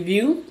accreditation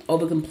review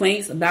over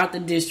complaints about the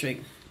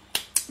district.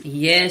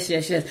 Yes.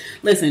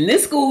 Listen,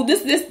 this school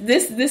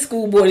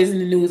board is in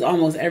the news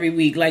almost every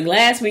week. Like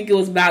last week, it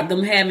was about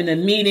them having a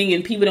meeting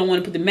and people don't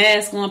want to put the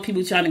mask on.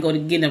 People trying to go to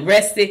get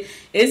arrested.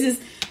 It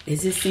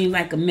just seems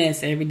like a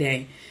mess every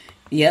day.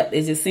 Yep,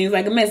 it just seems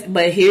like a mess.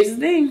 But here's the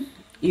thing.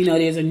 You know,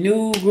 there's a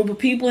new group of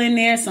people in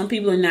there. Some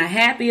people are not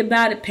happy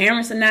about it.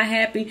 Parents are not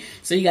happy.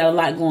 So you got a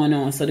lot going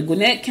on. So the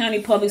Gwinnett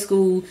County Public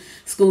Schools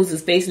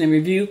is facing a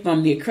review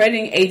from the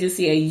accrediting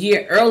agency a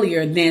year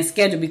earlier than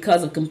scheduled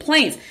because of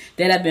complaints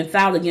that have been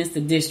filed against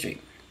the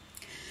district.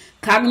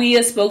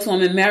 Cognia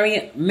spokeswoman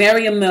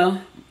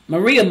Mariama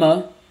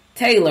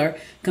Tyler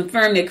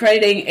confirmed the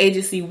accrediting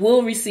agency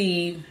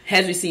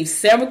has received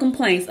several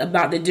complaints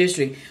about the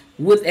district,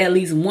 with at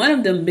least one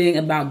of them being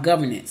about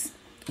governance,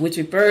 which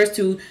refers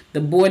to the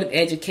Board of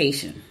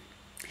Education.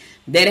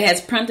 That has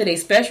prompted a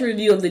special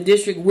review of the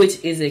district, which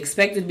is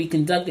expected to be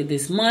conducted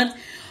this month,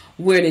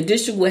 where the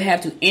district will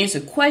have to answer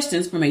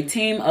questions from a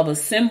team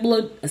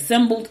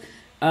assembled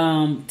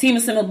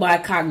by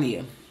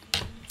Cognia.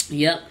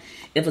 Yep.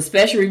 If a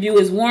special review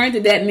is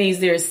warranted, that means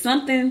there is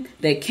something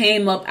that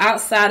came up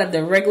outside of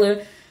the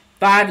regular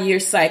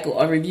 5-year cycle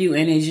of review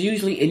and is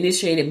usually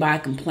initiated by a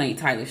complaint,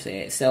 Tyler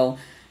said. So,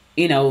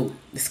 you know,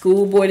 the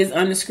school board is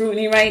under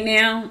scrutiny right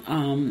now.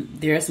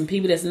 There are some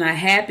people that's not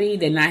happy.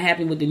 They're not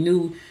happy with the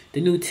new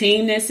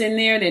team that's in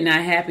there. They're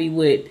not happy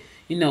with,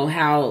 you know,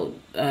 how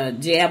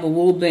Jabba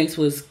Woolbanks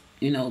was,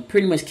 you know,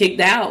 pretty much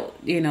kicked out.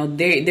 You know,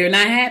 they're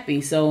not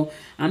happy. So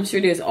I'm sure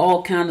there's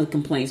all kinds of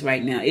complaints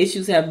right now.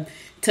 Issues have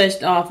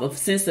touched off of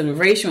sensitive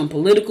racial and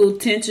political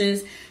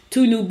tensions.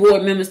 2 new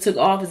board members took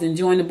office and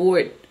joined the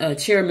board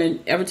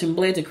chairman, Everton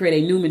Blair, to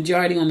create a new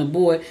majority on the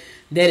board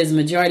that is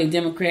majority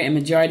Democrat and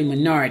majority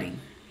minority.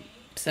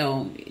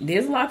 So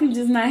there's a lot of people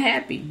just not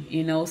happy,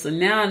 you know. So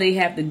now they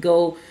have to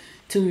go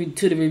to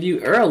the review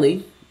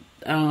early.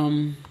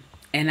 And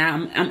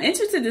I'm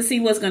interested to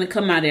see what's going to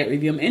come out of that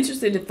review. I'm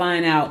interested to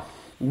find out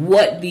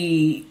what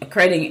the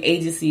accrediting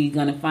agency is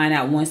going to find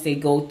out once they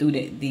go through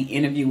the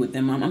interview with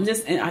them.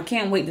 I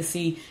can't wait to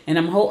see, and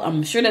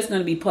I'm sure that's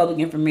going to be public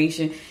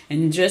information.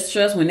 And just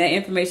trust, when that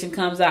information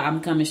comes out, I'm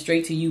coming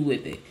straight to you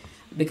with it,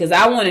 because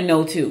I want to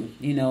know too.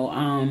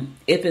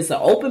 If it's an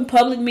open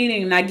public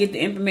meeting and I get the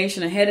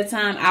information ahead of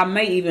time, I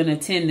may even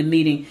attend the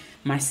meeting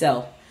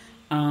myself.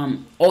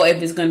 Or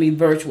if it's going to be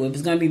virtual. If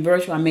it's going to be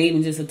virtual, I may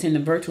even just attend the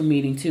virtual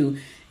meeting too,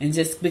 and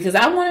just because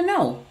I want to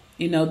know.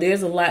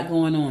 There's a lot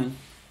going on.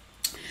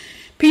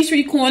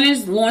 Peachtree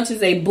Corners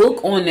launches a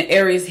book on the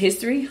area's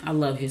history. I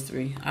love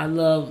history. I'm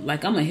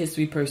a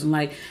history person.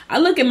 I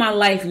look at my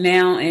life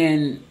now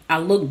and I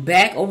look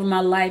back over my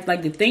life.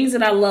 The things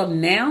that I love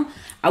now,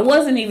 I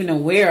wasn't even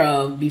aware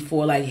of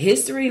before.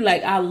 History,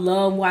 I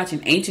love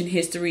watching ancient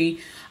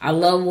history. I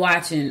love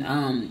watching,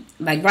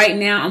 right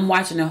now I'm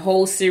watching a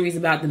whole series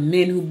about the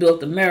men who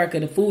built America,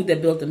 the food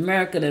that built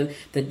America,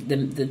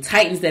 the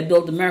titans that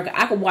built America.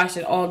 I could watch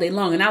it all day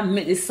long, and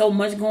there's so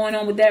much going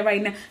on with that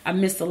right now. I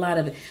missed a lot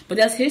of it, but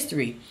that's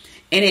history,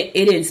 and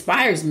it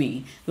inspires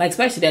me,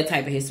 especially that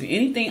type of history.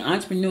 Anything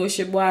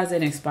entrepreneurship wise,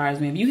 that inspires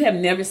me. If you have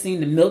never seen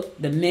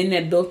the men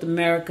that built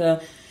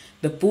America,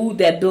 the food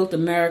that built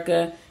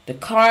America, the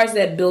cars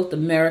that built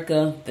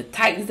America, the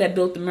titans that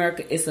built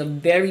America, it's a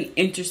very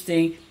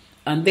interesting.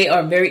 They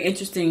are very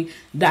interesting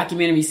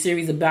documentary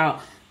series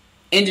about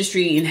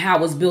industry and how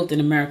it was built in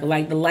America,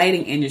 like the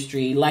lighting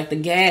industry, like the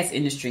gas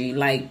industry,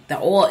 like the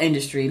oil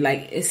industry.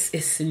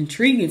 It's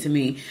intriguing to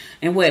me.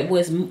 And what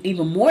was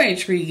even more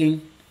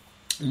intriguing,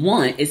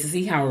 one, is to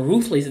see how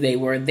ruthless they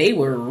were. They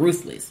were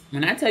ruthless.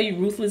 When I tell you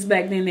ruthless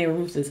back then, they were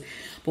ruthless.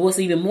 But what's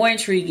even more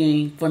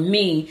intriguing for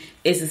me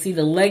is to see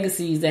the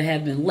legacies that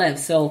have been left.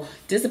 So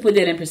just to put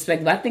that in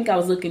perspective, I think I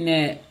was looking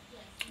at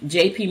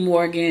J.P.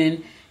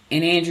 Morgan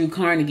and Andrew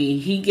Carnegie.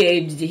 He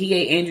gave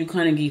Andrew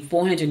Carnegie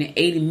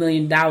 $480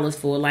 million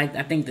for I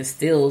think the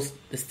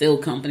steel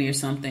company or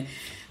something,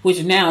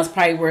 which now is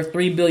probably worth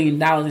 $3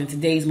 billion in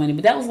today's money.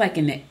 But that was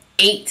in the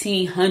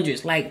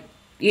 1800s,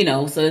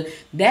 so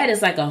that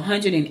is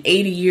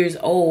 180 years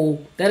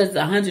old. That is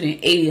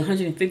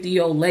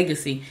 150-year-old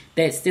legacy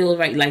that's still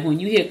right. When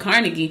you hear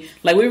Carnegie,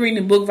 we're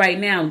reading a book right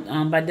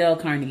now by Dale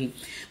Carnegie.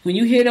 When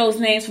you hear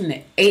those names from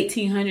the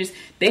 1800s,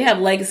 they have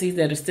legacies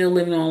that are still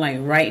living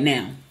on right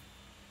now.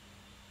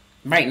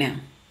 Right now,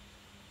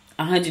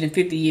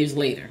 150 years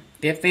later,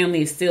 their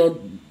family is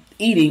still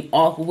eating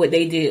off of what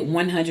they did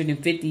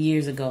 150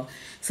 years ago.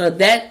 So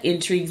that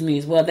intrigues me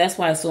as well. That's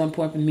why it's so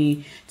important for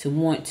me to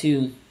want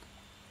to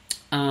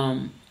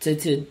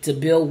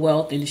build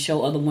wealth and to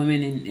show other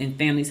women and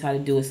families how to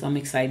do it. So I'm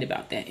excited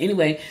about that.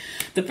 Anyway,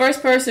 the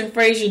first person,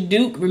 Fraser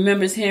Duke,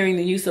 remembers hearing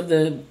the use of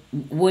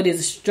what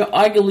is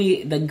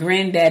arguably the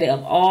granddaddy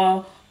of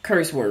all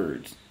curse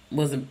words.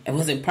 Was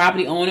a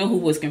property owner who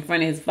was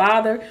confronting his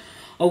father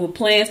over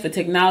plans for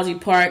Technology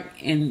Park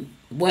and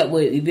what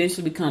would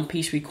eventually become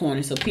Peachtree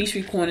Corners. So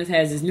Peachtree Corners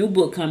has this new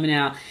book coming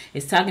out.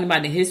 It's talking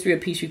about the history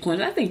of Peachtree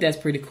Corners. I think that's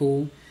pretty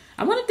cool.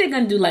 I wonder if they're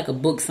going to do a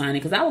book signing,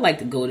 because I would like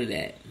to go to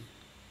that.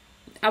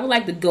 I would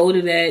like to go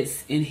to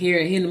that and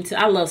hear them.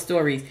 I love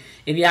stories.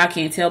 If y'all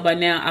can't tell by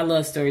now, I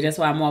love stories. That's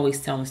why I'm always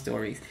telling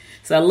stories.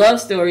 So I love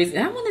stories.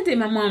 And I wonder did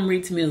my mom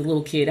read to me as a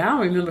little kid. I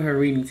don't remember her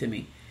reading to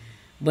me.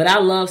 But I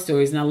love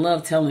stories and I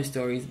love telling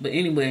stories. But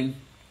anyway,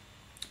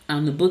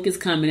 the book is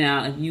coming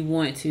out. If you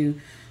want to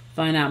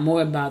find out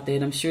more about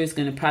that, I'm sure it's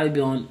going to probably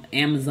be on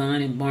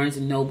Amazon and Barnes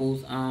and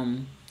Nobles.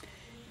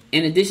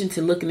 In addition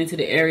to looking into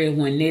the area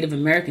when Native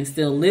Americans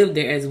still lived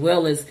there, as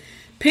well as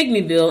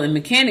Pygmyville and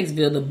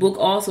Mechanicsville, the book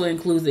also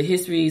includes the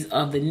histories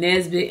of the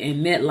Nesbitt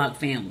and Medlock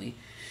family,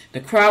 the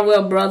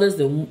Crowell brothers,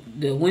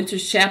 the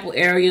Winters Chapel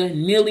area,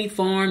 Neely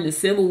Farm, the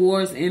Civil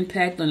War's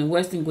impact on the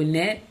Western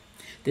Gwinnett,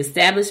 the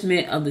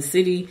establishment of the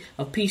city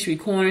of Peachtree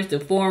Corners, the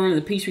Forum,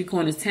 the Peachtree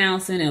Corners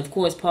Town Center, and of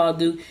course Paul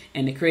Duke,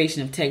 and the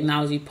creation of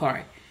Technology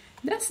Park.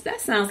 That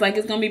sounds like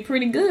it's going to be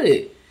pretty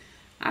good.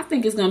 I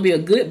think it's going to be a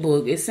good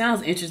book. It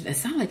sounds interesting. It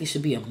sounds like it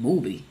should be a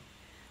movie.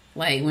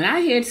 When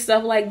I hear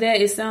stuff like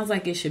that, it sounds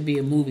like it should be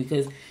a movie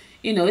because,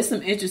 it's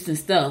some interesting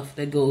stuff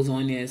that goes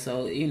on there.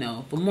 So,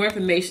 for more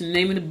information, the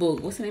name of the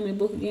book. What's the name of the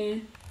book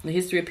again? The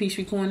History of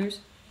Peachtree Corners.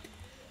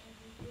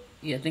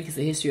 Yeah, I think it's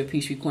the History of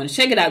Peachtree Corners.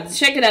 Check it out.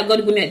 Go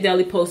to Gwinnett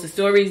Daily Post. The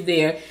story is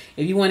there.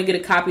 If you want to get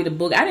a copy of the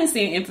book. I didn't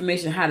see any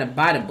information on how to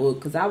buy the book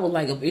because I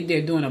would if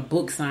they're doing a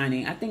book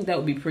signing. I think that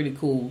would be pretty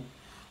cool.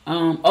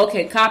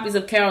 Okay, copies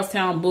of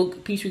Carrollstown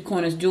book, Peachtree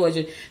Corners,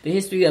 Georgia, the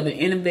history of an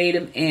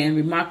innovative and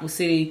remarkable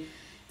city,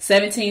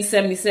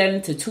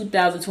 1777 to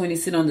 2020,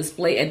 sit on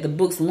display at the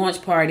book's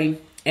launch party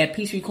at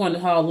Peachtree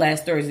Corners Hall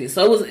last Thursday.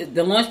 So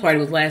the launch party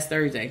was last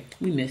Thursday.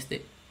 We missed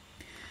it.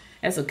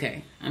 That's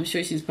okay. I'm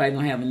sure she's probably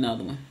gonna have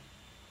another one.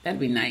 That'd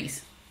be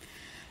nice.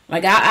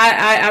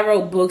 I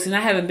wrote books and I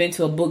haven't been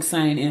to a book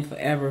signing in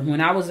forever. When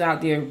I was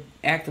out there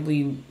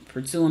actively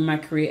pursuing my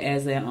career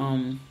as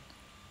an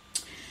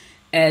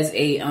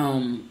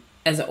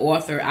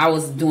author, I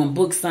was doing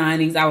book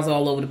signings. I was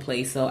all over the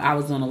place, so I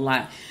was doing a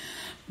lot.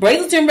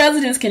 Brazelton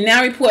residents can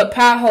now report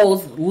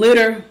potholes,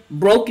 litter,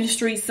 broken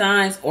street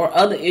signs, or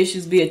other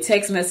issues via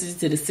text messages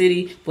to the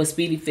city for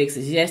speedy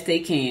fixes. Yes, they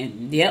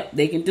can. Yep,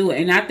 they can do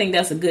it. And I think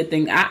that's a good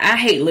thing. I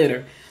hate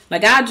litter.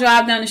 Like, I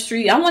drive down the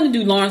street. I want to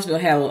do Lawrenceville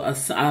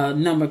have a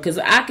number because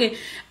I can.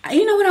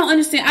 You know what I don't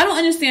understand? I don't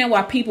understand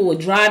why people would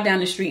drive down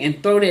the street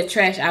and throw their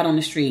trash out on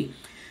the street.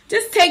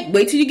 Just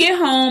wait till you get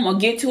home or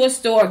get to a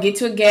store or get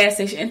to a gas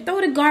station and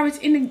throw the garbage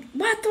in the,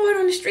 why throw it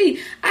on the street?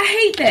 I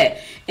hate that.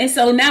 And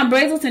so now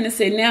Brazelton has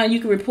said now you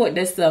can report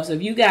that stuff. So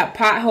if you got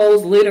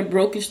potholes, litter,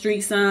 broken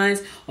street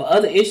signs, or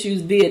other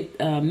issues via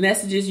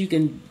messages, you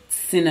can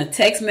send a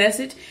text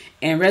message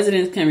and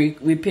residents can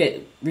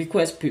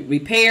request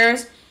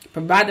repairs,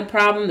 provide the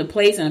problem, the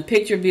place, and a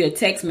picture via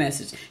text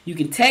message. You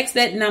can text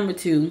that number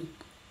too.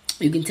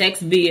 You can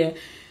text via,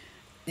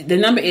 the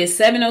number is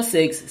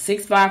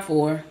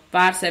 706-654-5720.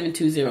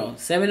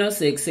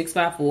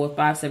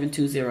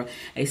 706-654-5720.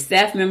 A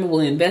staff member will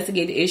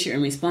investigate the issue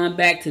and respond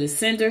back to the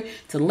center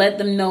to let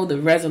them know the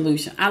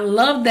resolution. I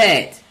love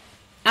that.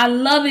 I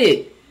love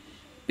it.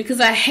 Because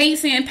I hate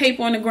seeing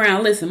paper on the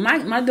ground. Listen,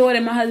 my daughter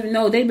and my husband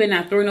know they better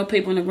not throw no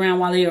paper on the ground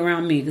while they're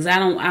around me. Because I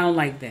don't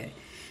like that.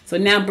 So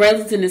now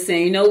Brazelton is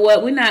saying, you know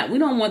what? We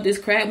don't want this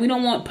crap. We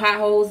don't want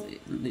potholes.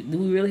 Do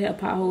we really have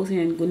potholes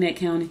here in Gwinnett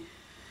County?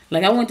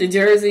 Like, I went to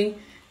Jersey.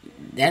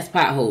 That's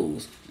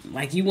potholes.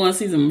 Like, you want to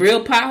see some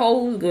real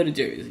potholes? Go to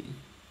Jersey.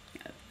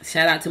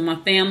 Shout out to my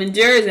family in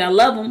Jersey. I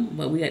love them,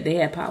 but they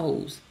had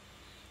potholes.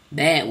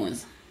 Bad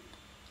ones.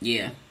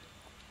 Yeah.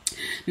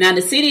 Now,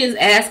 the city is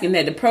asking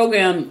that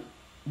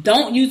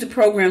don't use the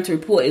program to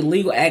report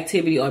illegal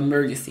activity or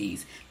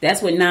emergencies.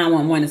 That's what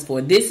 911 is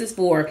for. This is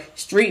for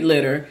street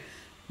litter,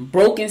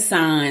 broken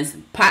signs,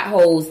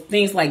 potholes,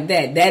 things like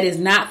that. That is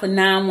not for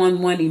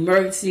 911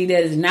 emergency.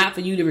 That is not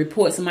for you to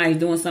report somebody's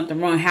doing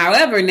something wrong.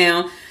 However,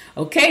 now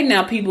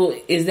people,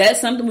 is that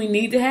something we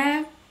need to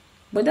have?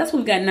 But that's what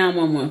we got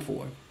 911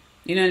 for.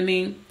 You know what I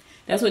mean?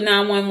 That's what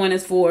 911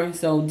 is for.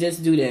 So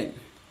just do that.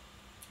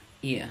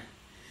 Yeah.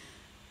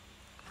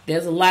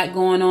 There's a lot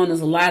going on.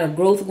 There's a lot of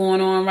growth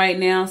going on right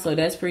now. So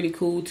that's pretty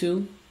cool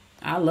too.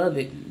 I love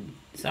it.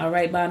 It's all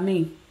right by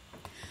me.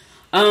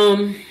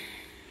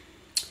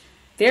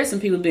 There's some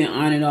people being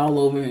honored all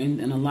over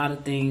in a lot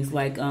of things.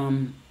 Like,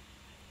 I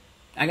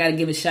got to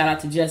give a shout out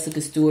to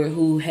Jessica Stewart,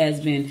 who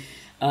has been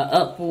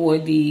up for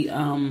the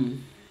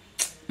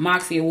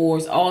Moxie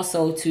Awards.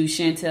 Also to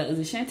Chantel. Is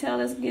it Chantel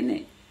that's getting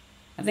it?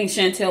 I think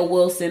Chantel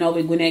Wilson over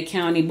in Gwinnett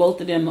County.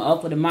 Both of them are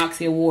up for the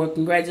Moxie Award.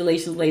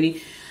 Congratulations,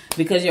 lady.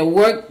 Because your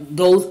work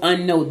goes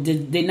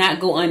unnoticed. Did not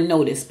go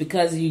unnoticed.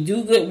 Because you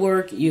do good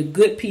work. You're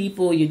good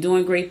people. You're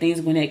doing great things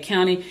in Gwinnett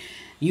County.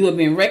 You have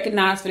been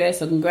recognized for that,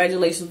 so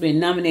congratulations for being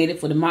nominated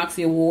for the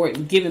Moxie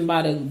Award given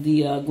by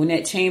the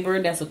Gwinnett Chamber.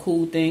 That's a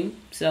cool thing.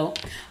 So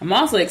I'm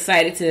also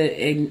excited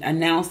to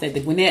announce that the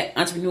Gwinnett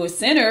Entrepreneur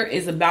Center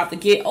is about to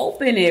get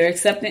open. They're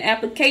accepting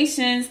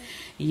applications.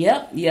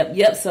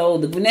 Yep. So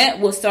the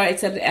Gwinnett will start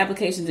accepting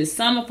applications this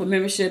summer for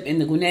membership in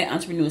the Gwinnett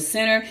Entrepreneur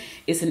Center.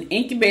 It's an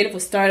incubator for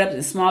startups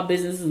and small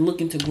businesses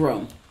looking to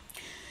grow.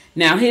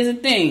 Now, here's the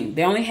thing.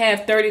 They only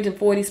have 30 to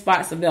 40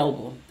 spots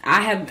available.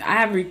 I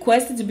have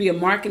requested to be a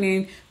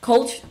marketing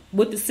coach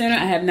with the center.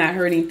 I have not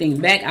heard anything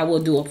back. I will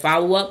do a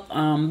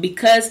follow-up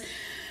because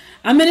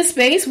I'm in a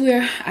space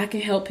where I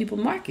can help people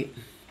market.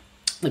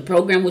 The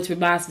program, which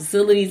provides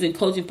facilities and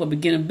coaching for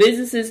beginner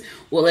businesses,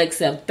 will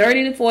accept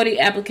 30 to 40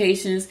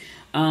 applications,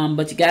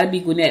 but you got to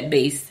be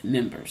Gwinnett-based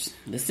members.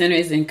 The center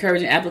is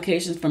encouraging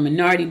applications from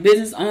minority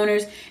business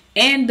owners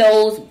and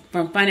those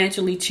from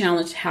financially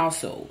challenged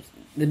households.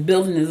 The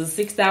building is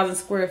 6,000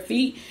 square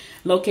feet,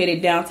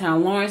 located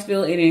downtown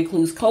Lawrenceville. It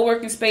includes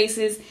co-working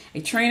spaces,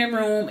 a training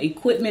room,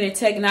 equipment and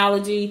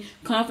technology,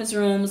 conference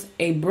rooms,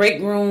 a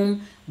break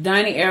room,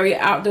 dining area,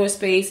 outdoor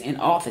space,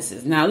 and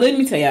offices. Now, let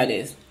me tell y'all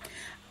this.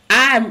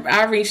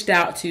 I reached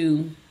out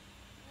to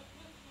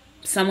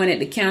someone at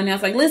the county. I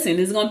was like, listen,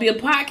 there's going to be a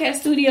podcast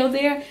studio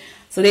there.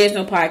 So there's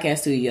no podcast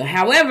studio.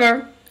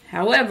 However,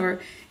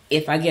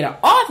 if I get an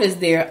office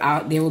there,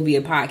 there will be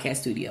a podcast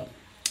studio.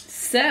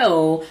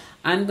 So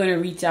I'm going to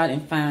reach out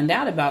and find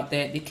out about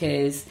that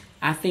because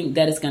I think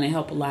that is going to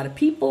help a lot of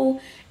people.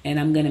 And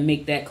I'm going to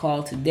make that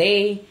call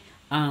today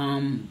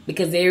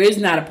because there is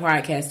not a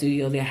podcast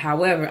studio there.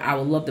 However, I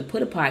would love to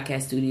put a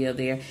podcast studio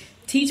there,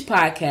 teach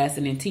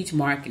podcasting and teach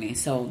marketing.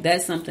 So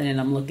that's something that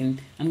I'm going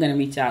to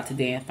reach out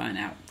today and find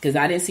out because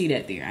I didn't see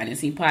that there. I didn't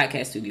see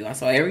podcast studio. I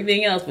saw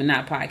everything else, but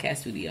not podcast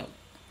studio.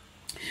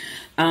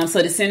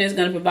 So the center is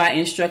going to provide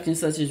instruction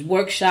such as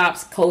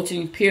workshops,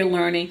 coaching, peer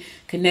learning,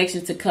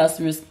 connections to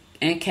customers,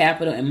 and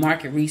capital and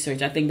market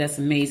research. I think that's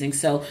amazing.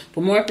 So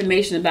for more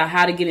information about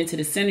how to get into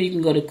the center, you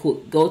can go to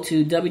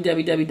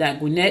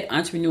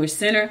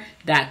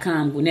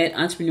www.GwinnettEntrepreneurCenter.com.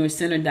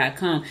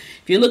 GwinnettEntrepreneurCenter.com.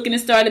 If you're looking to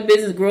start a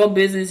business, grow a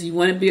business, you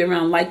want to be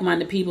around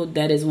like-minded people,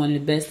 that is one of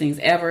the best things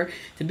ever.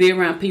 To be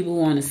around people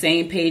who are on the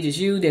same page as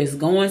you, that's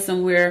going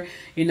somewhere,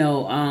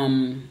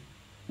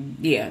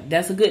 yeah,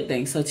 that's a good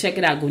thing. So check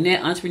it out,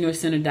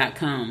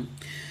 GwinnettEntrepreneurCenter.com.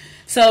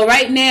 So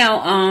right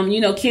now,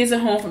 kids are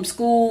home from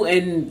school,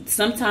 and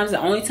sometimes the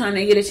only time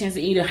they get a chance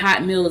to eat a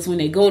hot meal is when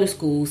they go to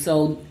school.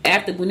 So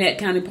after Gwinnett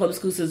County Public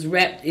Schools has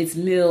wrapped its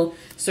meal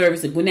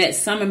service, the Gwinnett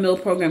Summer Meal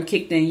Program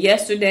kicked in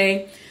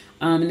yesterday,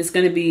 and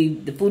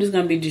the food is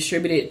going to be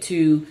distributed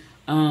to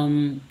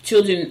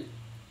children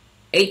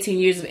 18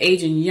 years of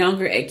age and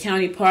younger at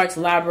county parks,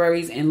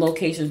 libraries, and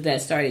locations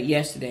that started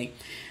yesterday.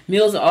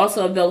 Meals are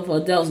also available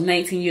for adults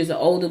 19 years or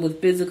older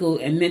with physical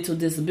and mental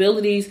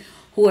disabilities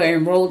who are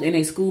enrolled in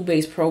a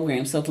school-based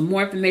program. So for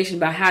more information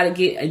about how to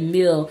get a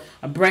meal,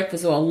 a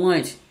breakfast, or a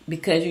lunch,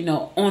 because,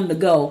 on the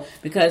go,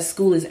 because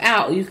school is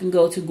out, you can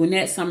go to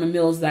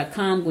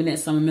GwinnettSummerMeals.com,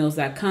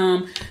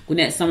 GwinnettSummerMeals.com,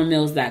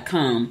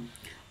 GwinnettSummerMeals.com.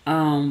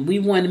 We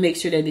want to make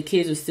sure that the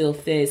kids are still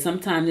fed.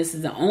 Sometimes this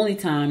is the only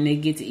time they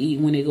get to eat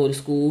when they go to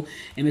school.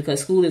 And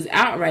because school is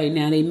out right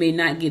now, they may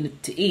not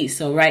get to eat.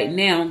 So right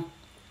now,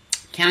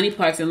 county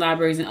parks and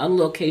libraries and other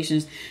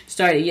locations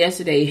started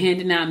yesterday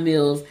handing out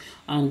meals,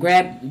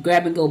 grab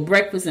and go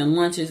breakfasts and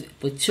lunches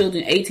for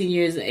children 18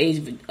 years of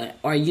age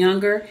or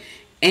younger,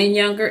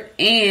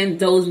 and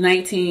those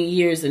 19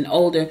 years and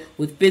older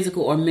with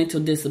physical or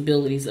mental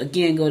disabilities.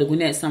 Again, go to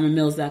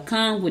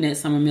GwinnettSummerMeals.com,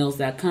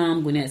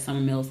 GwinnettSummerMeals.com,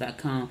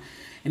 GwinnettSummerMeals.com,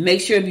 and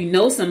make sure if you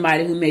know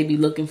somebody who may be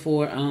looking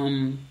for a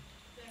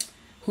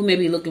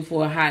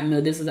hot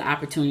meal, this is an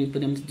opportunity for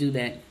them to do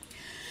that.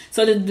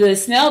 So the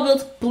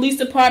Snellville Police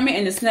Department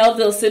and the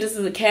Snellville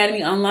Citizens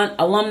Academy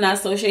Alumni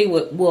Association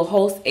will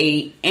host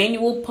a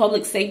annual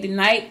public safety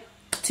night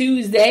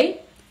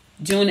Tuesday,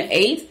 June the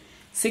 8th,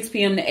 6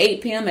 p.m. to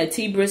 8 p.m. at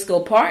TW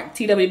Briscoe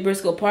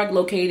Park,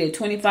 located at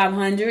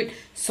 2500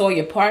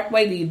 Sawyer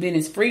Parkway. The event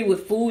is free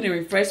with food and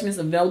refreshments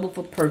available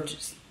for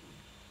purchase.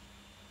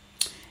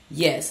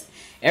 Yes,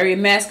 area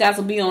mascots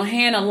will be on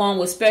hand along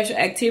with special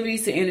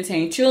activities to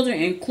entertain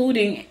children,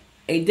 including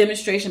a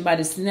demonstration by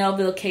the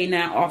Snellville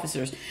K-9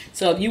 officers.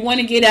 So if you want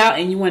to get out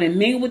and you want to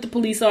mingle with the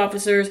police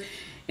officers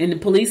and the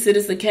Police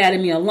Citizens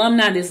Academy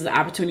alumni, this is an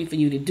opportunity for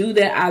you to do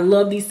that. I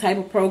love these type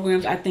of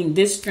programs. I think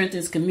this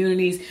strengthens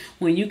communities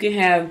when you can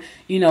have,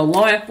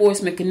 law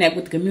enforcement connect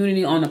with the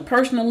community on a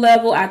personal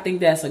level. I think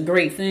that's a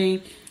great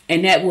thing.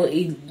 And that will,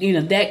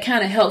 that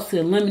kind of helps to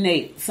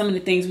eliminate some of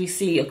the things we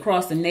see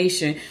across the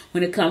nation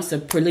when it comes to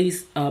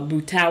police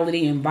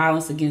brutality and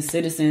violence against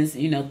citizens,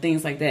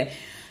 things like that.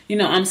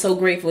 I'm so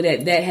grateful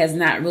that has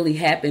not really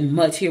happened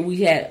much here.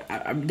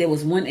 There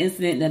was one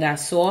incident that I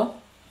saw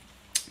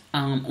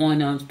on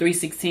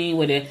 316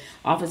 where the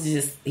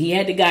officer he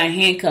had the guy in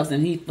handcuffs,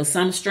 and for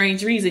some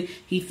strange reason,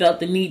 he felt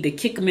the need to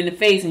kick him in the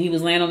face, and he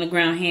was laying on the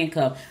ground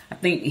handcuffed. I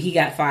think he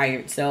got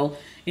fired. So,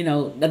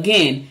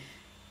 again,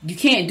 you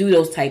can't do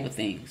those type of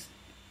things.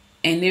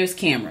 And there's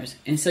cameras.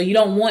 And so you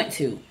don't want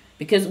to.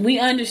 Because we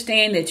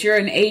understand that you're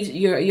an agent,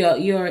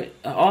 you're an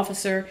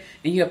officer,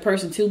 and you're a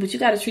person too, but you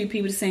got to treat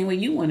people the same way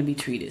you want to be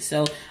treated.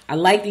 So I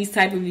like these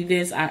type of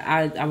events.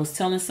 I was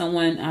telling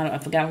someone, I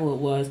forgot who it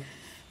was,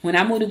 when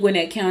I moved to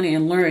Gwinnett County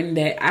and learned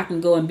that I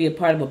can go and be a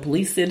part of a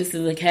Police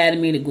Citizens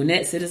Academy, the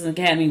Gwinnett Citizens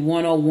Academy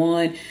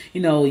 101,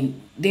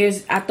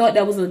 I thought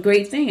that was a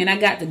great thing, and I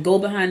got to go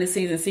behind the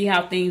scenes and see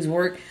how things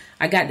work.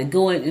 I got to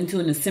go into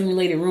a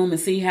simulated room and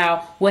see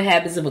what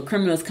happens if a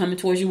criminal is coming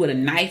towards you with a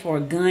knife or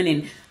a gun,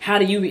 and how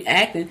do you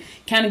react, and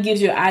kind of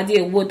gives you an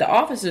idea of what the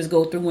officers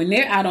go through when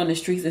they're out on the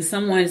streets and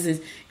someone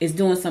is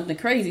doing something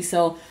crazy.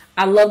 So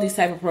I love these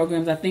type of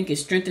programs. I think it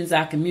strengthens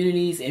our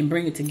communities and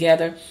bring it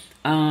together.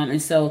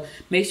 And so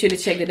make sure to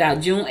check it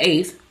out. June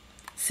 8th,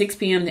 6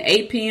 p.m. to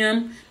 8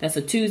 p.m. That's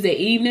a Tuesday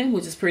evening,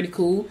 which is pretty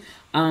cool.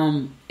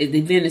 The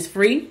event is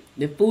free.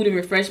 The food and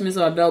refreshments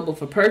are available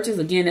for purchase.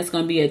 Again, that's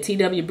going to be at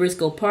TW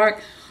Briscoe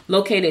Park,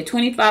 located at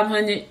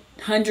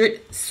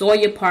 2500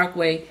 Sawyer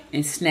Parkway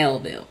in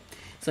Snellville.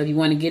 So if you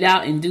want to get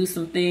out and do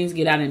some things,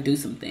 get out and do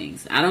some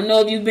things. I don't know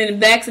if you've been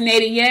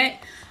vaccinated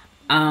yet.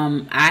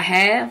 I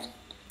have.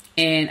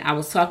 And I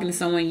was talking to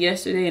someone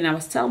yesterday, and I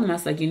was telling them, I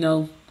was like,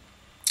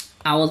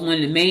 I was one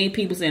of the main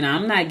people saying,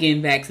 I'm not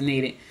getting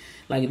vaccinated.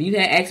 Like, if you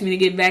had asked me to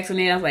get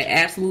vaccinated, I was like,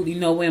 absolutely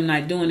no way, I'm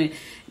not doing it.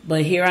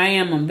 But here I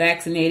am, I'm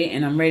vaccinated,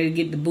 and I'm ready to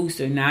get the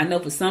booster. Now, I know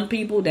for some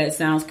people that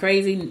sounds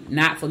crazy,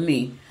 not for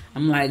me.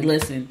 I'm like,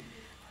 listen,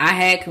 I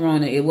had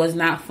corona. It was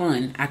not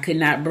fun. I could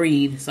not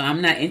breathe. So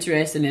I'm not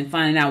interested in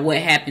finding out what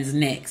happens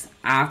next.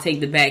 I'll take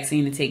the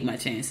vaccine and take my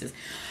chances.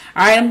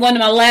 All right, I'm going to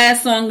my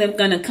last song. That's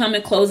going to come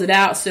and close it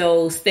out.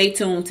 So stay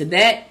tuned to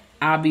that.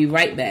 I'll be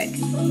right back.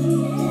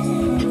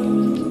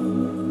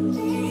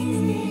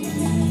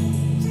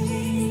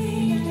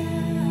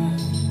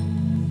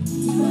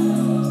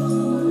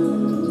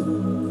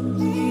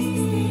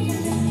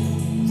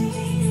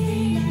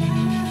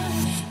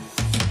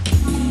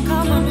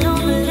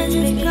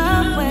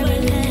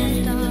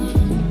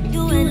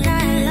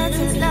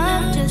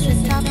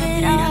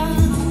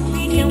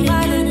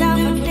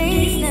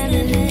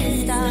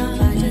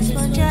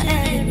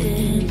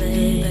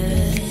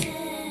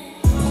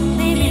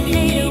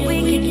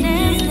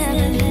 Never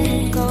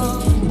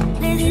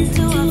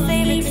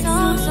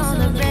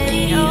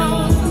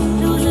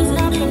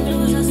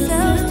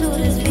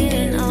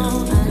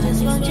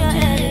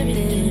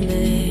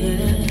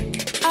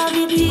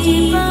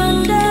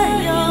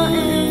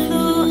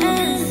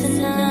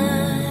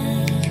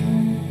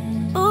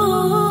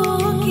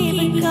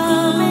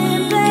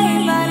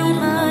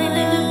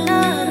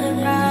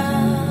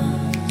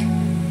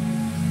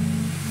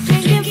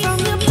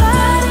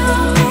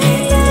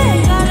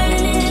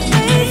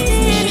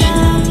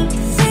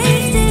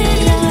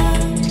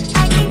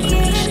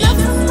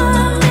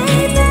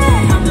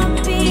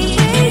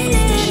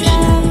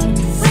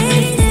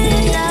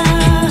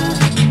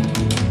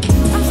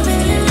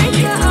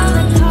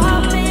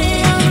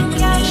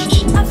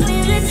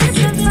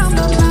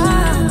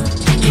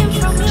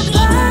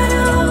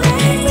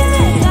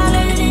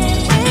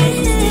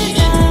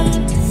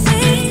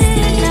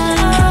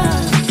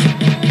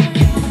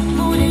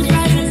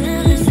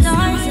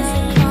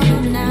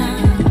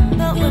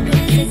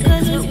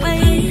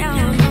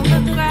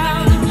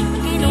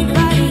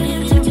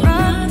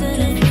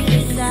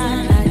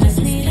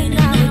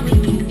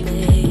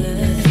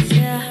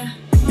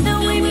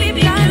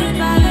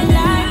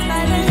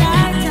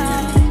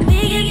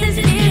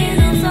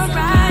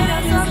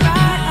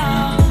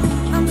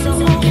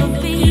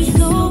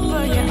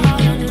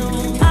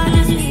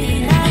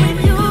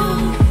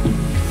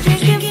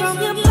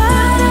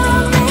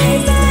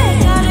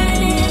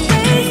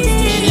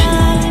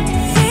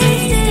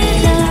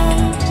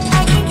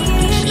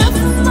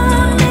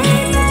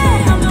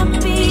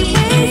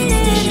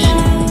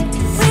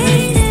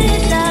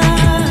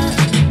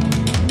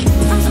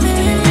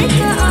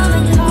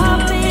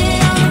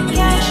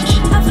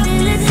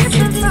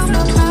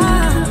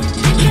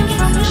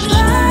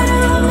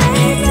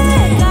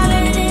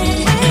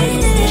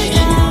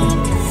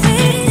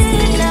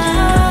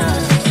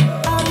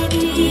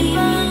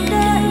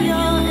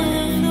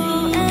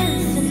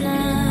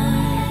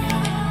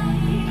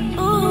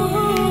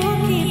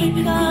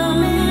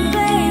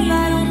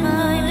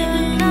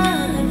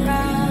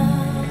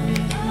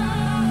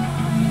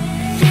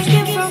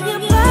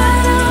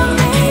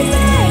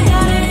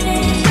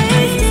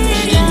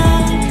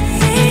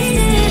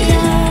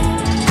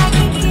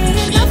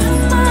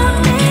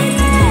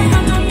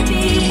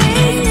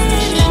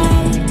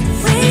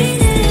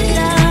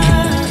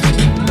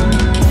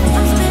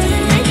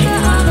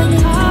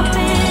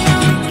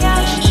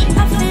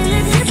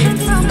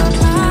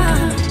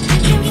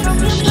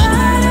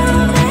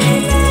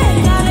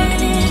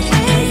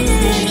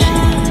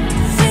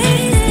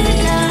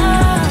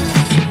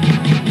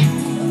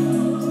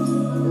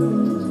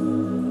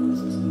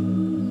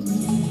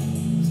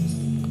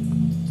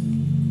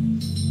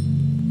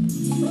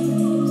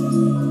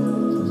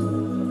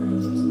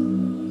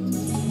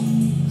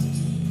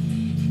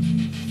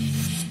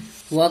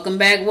Welcome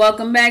back,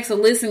 welcome back. So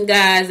listen,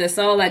 guys, that's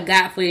all I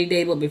got for you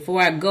today. But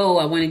before I go,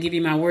 I want to give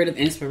you my word of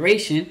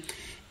inspiration.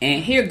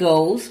 And here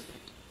goes.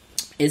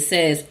 It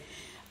says,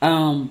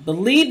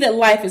 believe that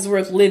life is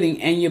worth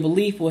living and your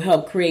belief will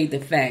help create the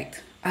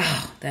fact.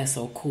 Oh, that's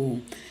so cool.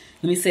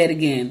 Let me say it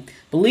again.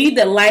 Believe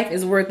that life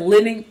is worth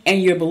living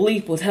and your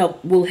belief will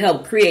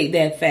help create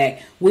that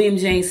fact. William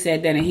James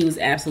said that and he was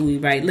absolutely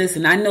right.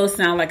 Listen, I know it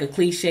sounds like a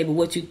cliche, but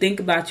what you think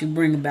about, you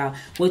bring about.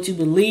 What you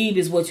believe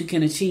is what you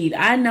can achieve.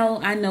 I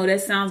know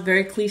that sounds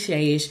very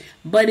cliche-ish,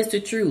 but it's the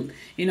truth.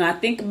 You know,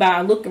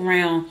 I look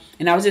around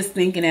and I was just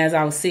thinking as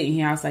I was sitting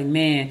here, I was like,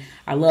 man,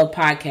 I love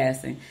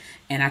podcasting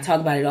and I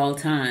talk about it all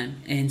the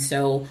time. And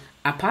so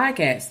I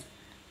podcast.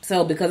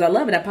 So because I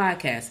love it, I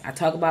podcast. I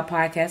talk about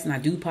podcasting. I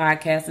do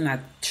podcasting. I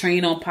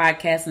train on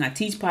podcasting. I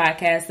teach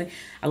podcasting.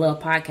 I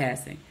love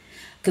podcasting.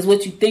 Because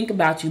what you think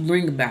about, you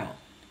bring about.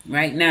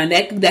 Right? Now,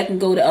 that can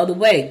go the other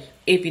way.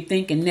 If you're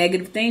thinking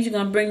negative things, you're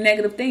going to bring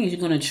negative things.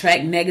 You're going to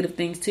attract negative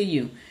things to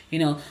you. You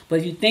know, but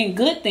if you think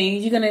good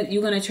things, you're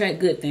gonna attract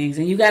good things.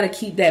 And you got to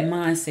keep that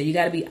mindset. You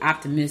got to be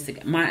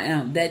optimistic.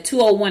 That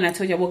 201, I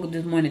told you I woke up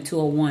this morning at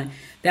 201.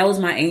 That was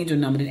my angel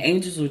number. The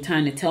angels were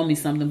trying to tell me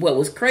something. What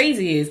was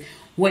crazy is,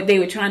 what they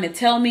were trying to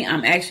tell me,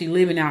 I'm actually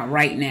living out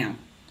right now,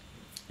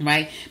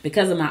 right?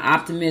 Because of my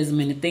optimism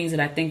and the things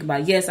that I think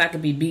about. Yes, I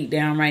could be beat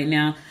down right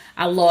now.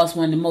 I lost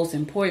one of the most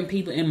important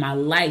people in my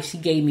life. She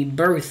gave me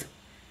birth.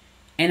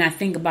 And I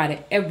think about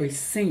it every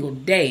single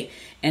day.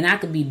 And I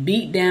could be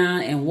beat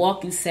down and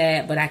walking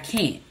sad, but I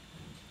can't.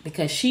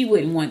 Because she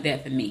wouldn't want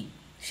that for me.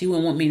 She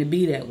wouldn't want me to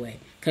be that way.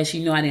 Because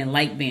she knew I didn't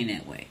like being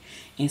that way.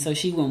 And so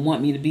she wouldn't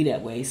want me to be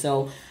that way.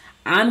 So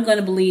I'm going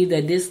to believe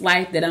that this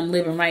life that I'm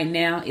living right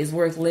now is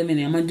worth living,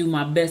 and I'm going to do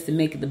my best to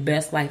make it the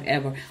best life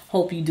ever.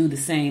 Hope you do the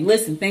same.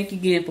 Listen, thank you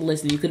again for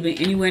listening. You could have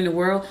been anywhere in the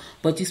world,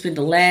 but you spent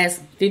the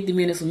last 50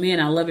 minutes with me,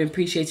 and I love and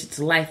appreciate you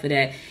to life for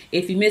that.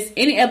 If you missed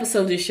any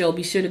episode of this show,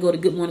 be sure to go to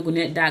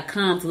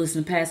goodmorninggwinnett.com to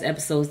listen to past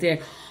episodes there.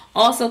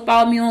 Also,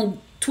 follow me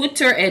on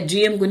Twitter at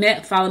GM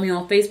Gwinnett. Follow me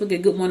on Facebook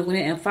at Good Morning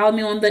Gwinnett, and follow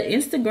me on the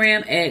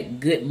Instagram at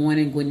Good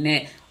Morning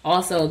Gwinnett.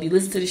 Also, if you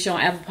listen to the show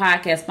on Apple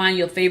Podcasts, find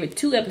your favorite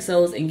 2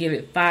 episodes and give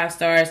it 5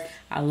 stars.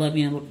 I love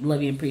you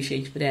and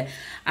appreciate you for that.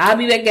 I'll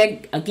be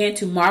back again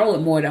tomorrow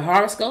with more of the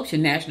horoscopes, your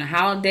national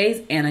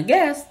holidays, and I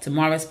guess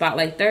tomorrow's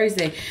Spotlight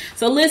Thursday.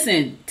 So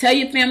listen, tell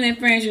your family and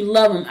friends you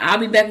love them. I'll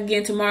be back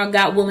again tomorrow,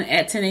 God willing,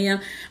 at 10 a.m.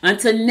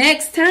 Until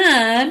next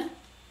time,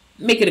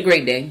 make it a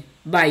great day.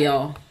 Bye,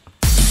 y'all.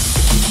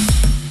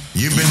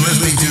 You've been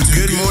listening to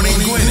Good Morning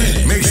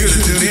Gwinnett. Make sure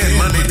to tune in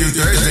Monday through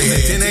Thursday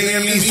at 10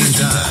 a.m. Eastern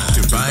Time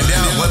to find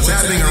out what's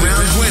happening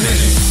around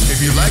Gwinnett.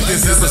 If you like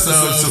this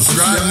episode,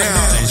 subscribe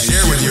now and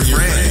share with your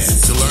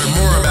friends. To learn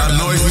more about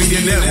Noise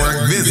Media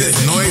Network, visit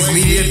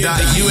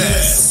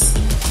noisemedia.us.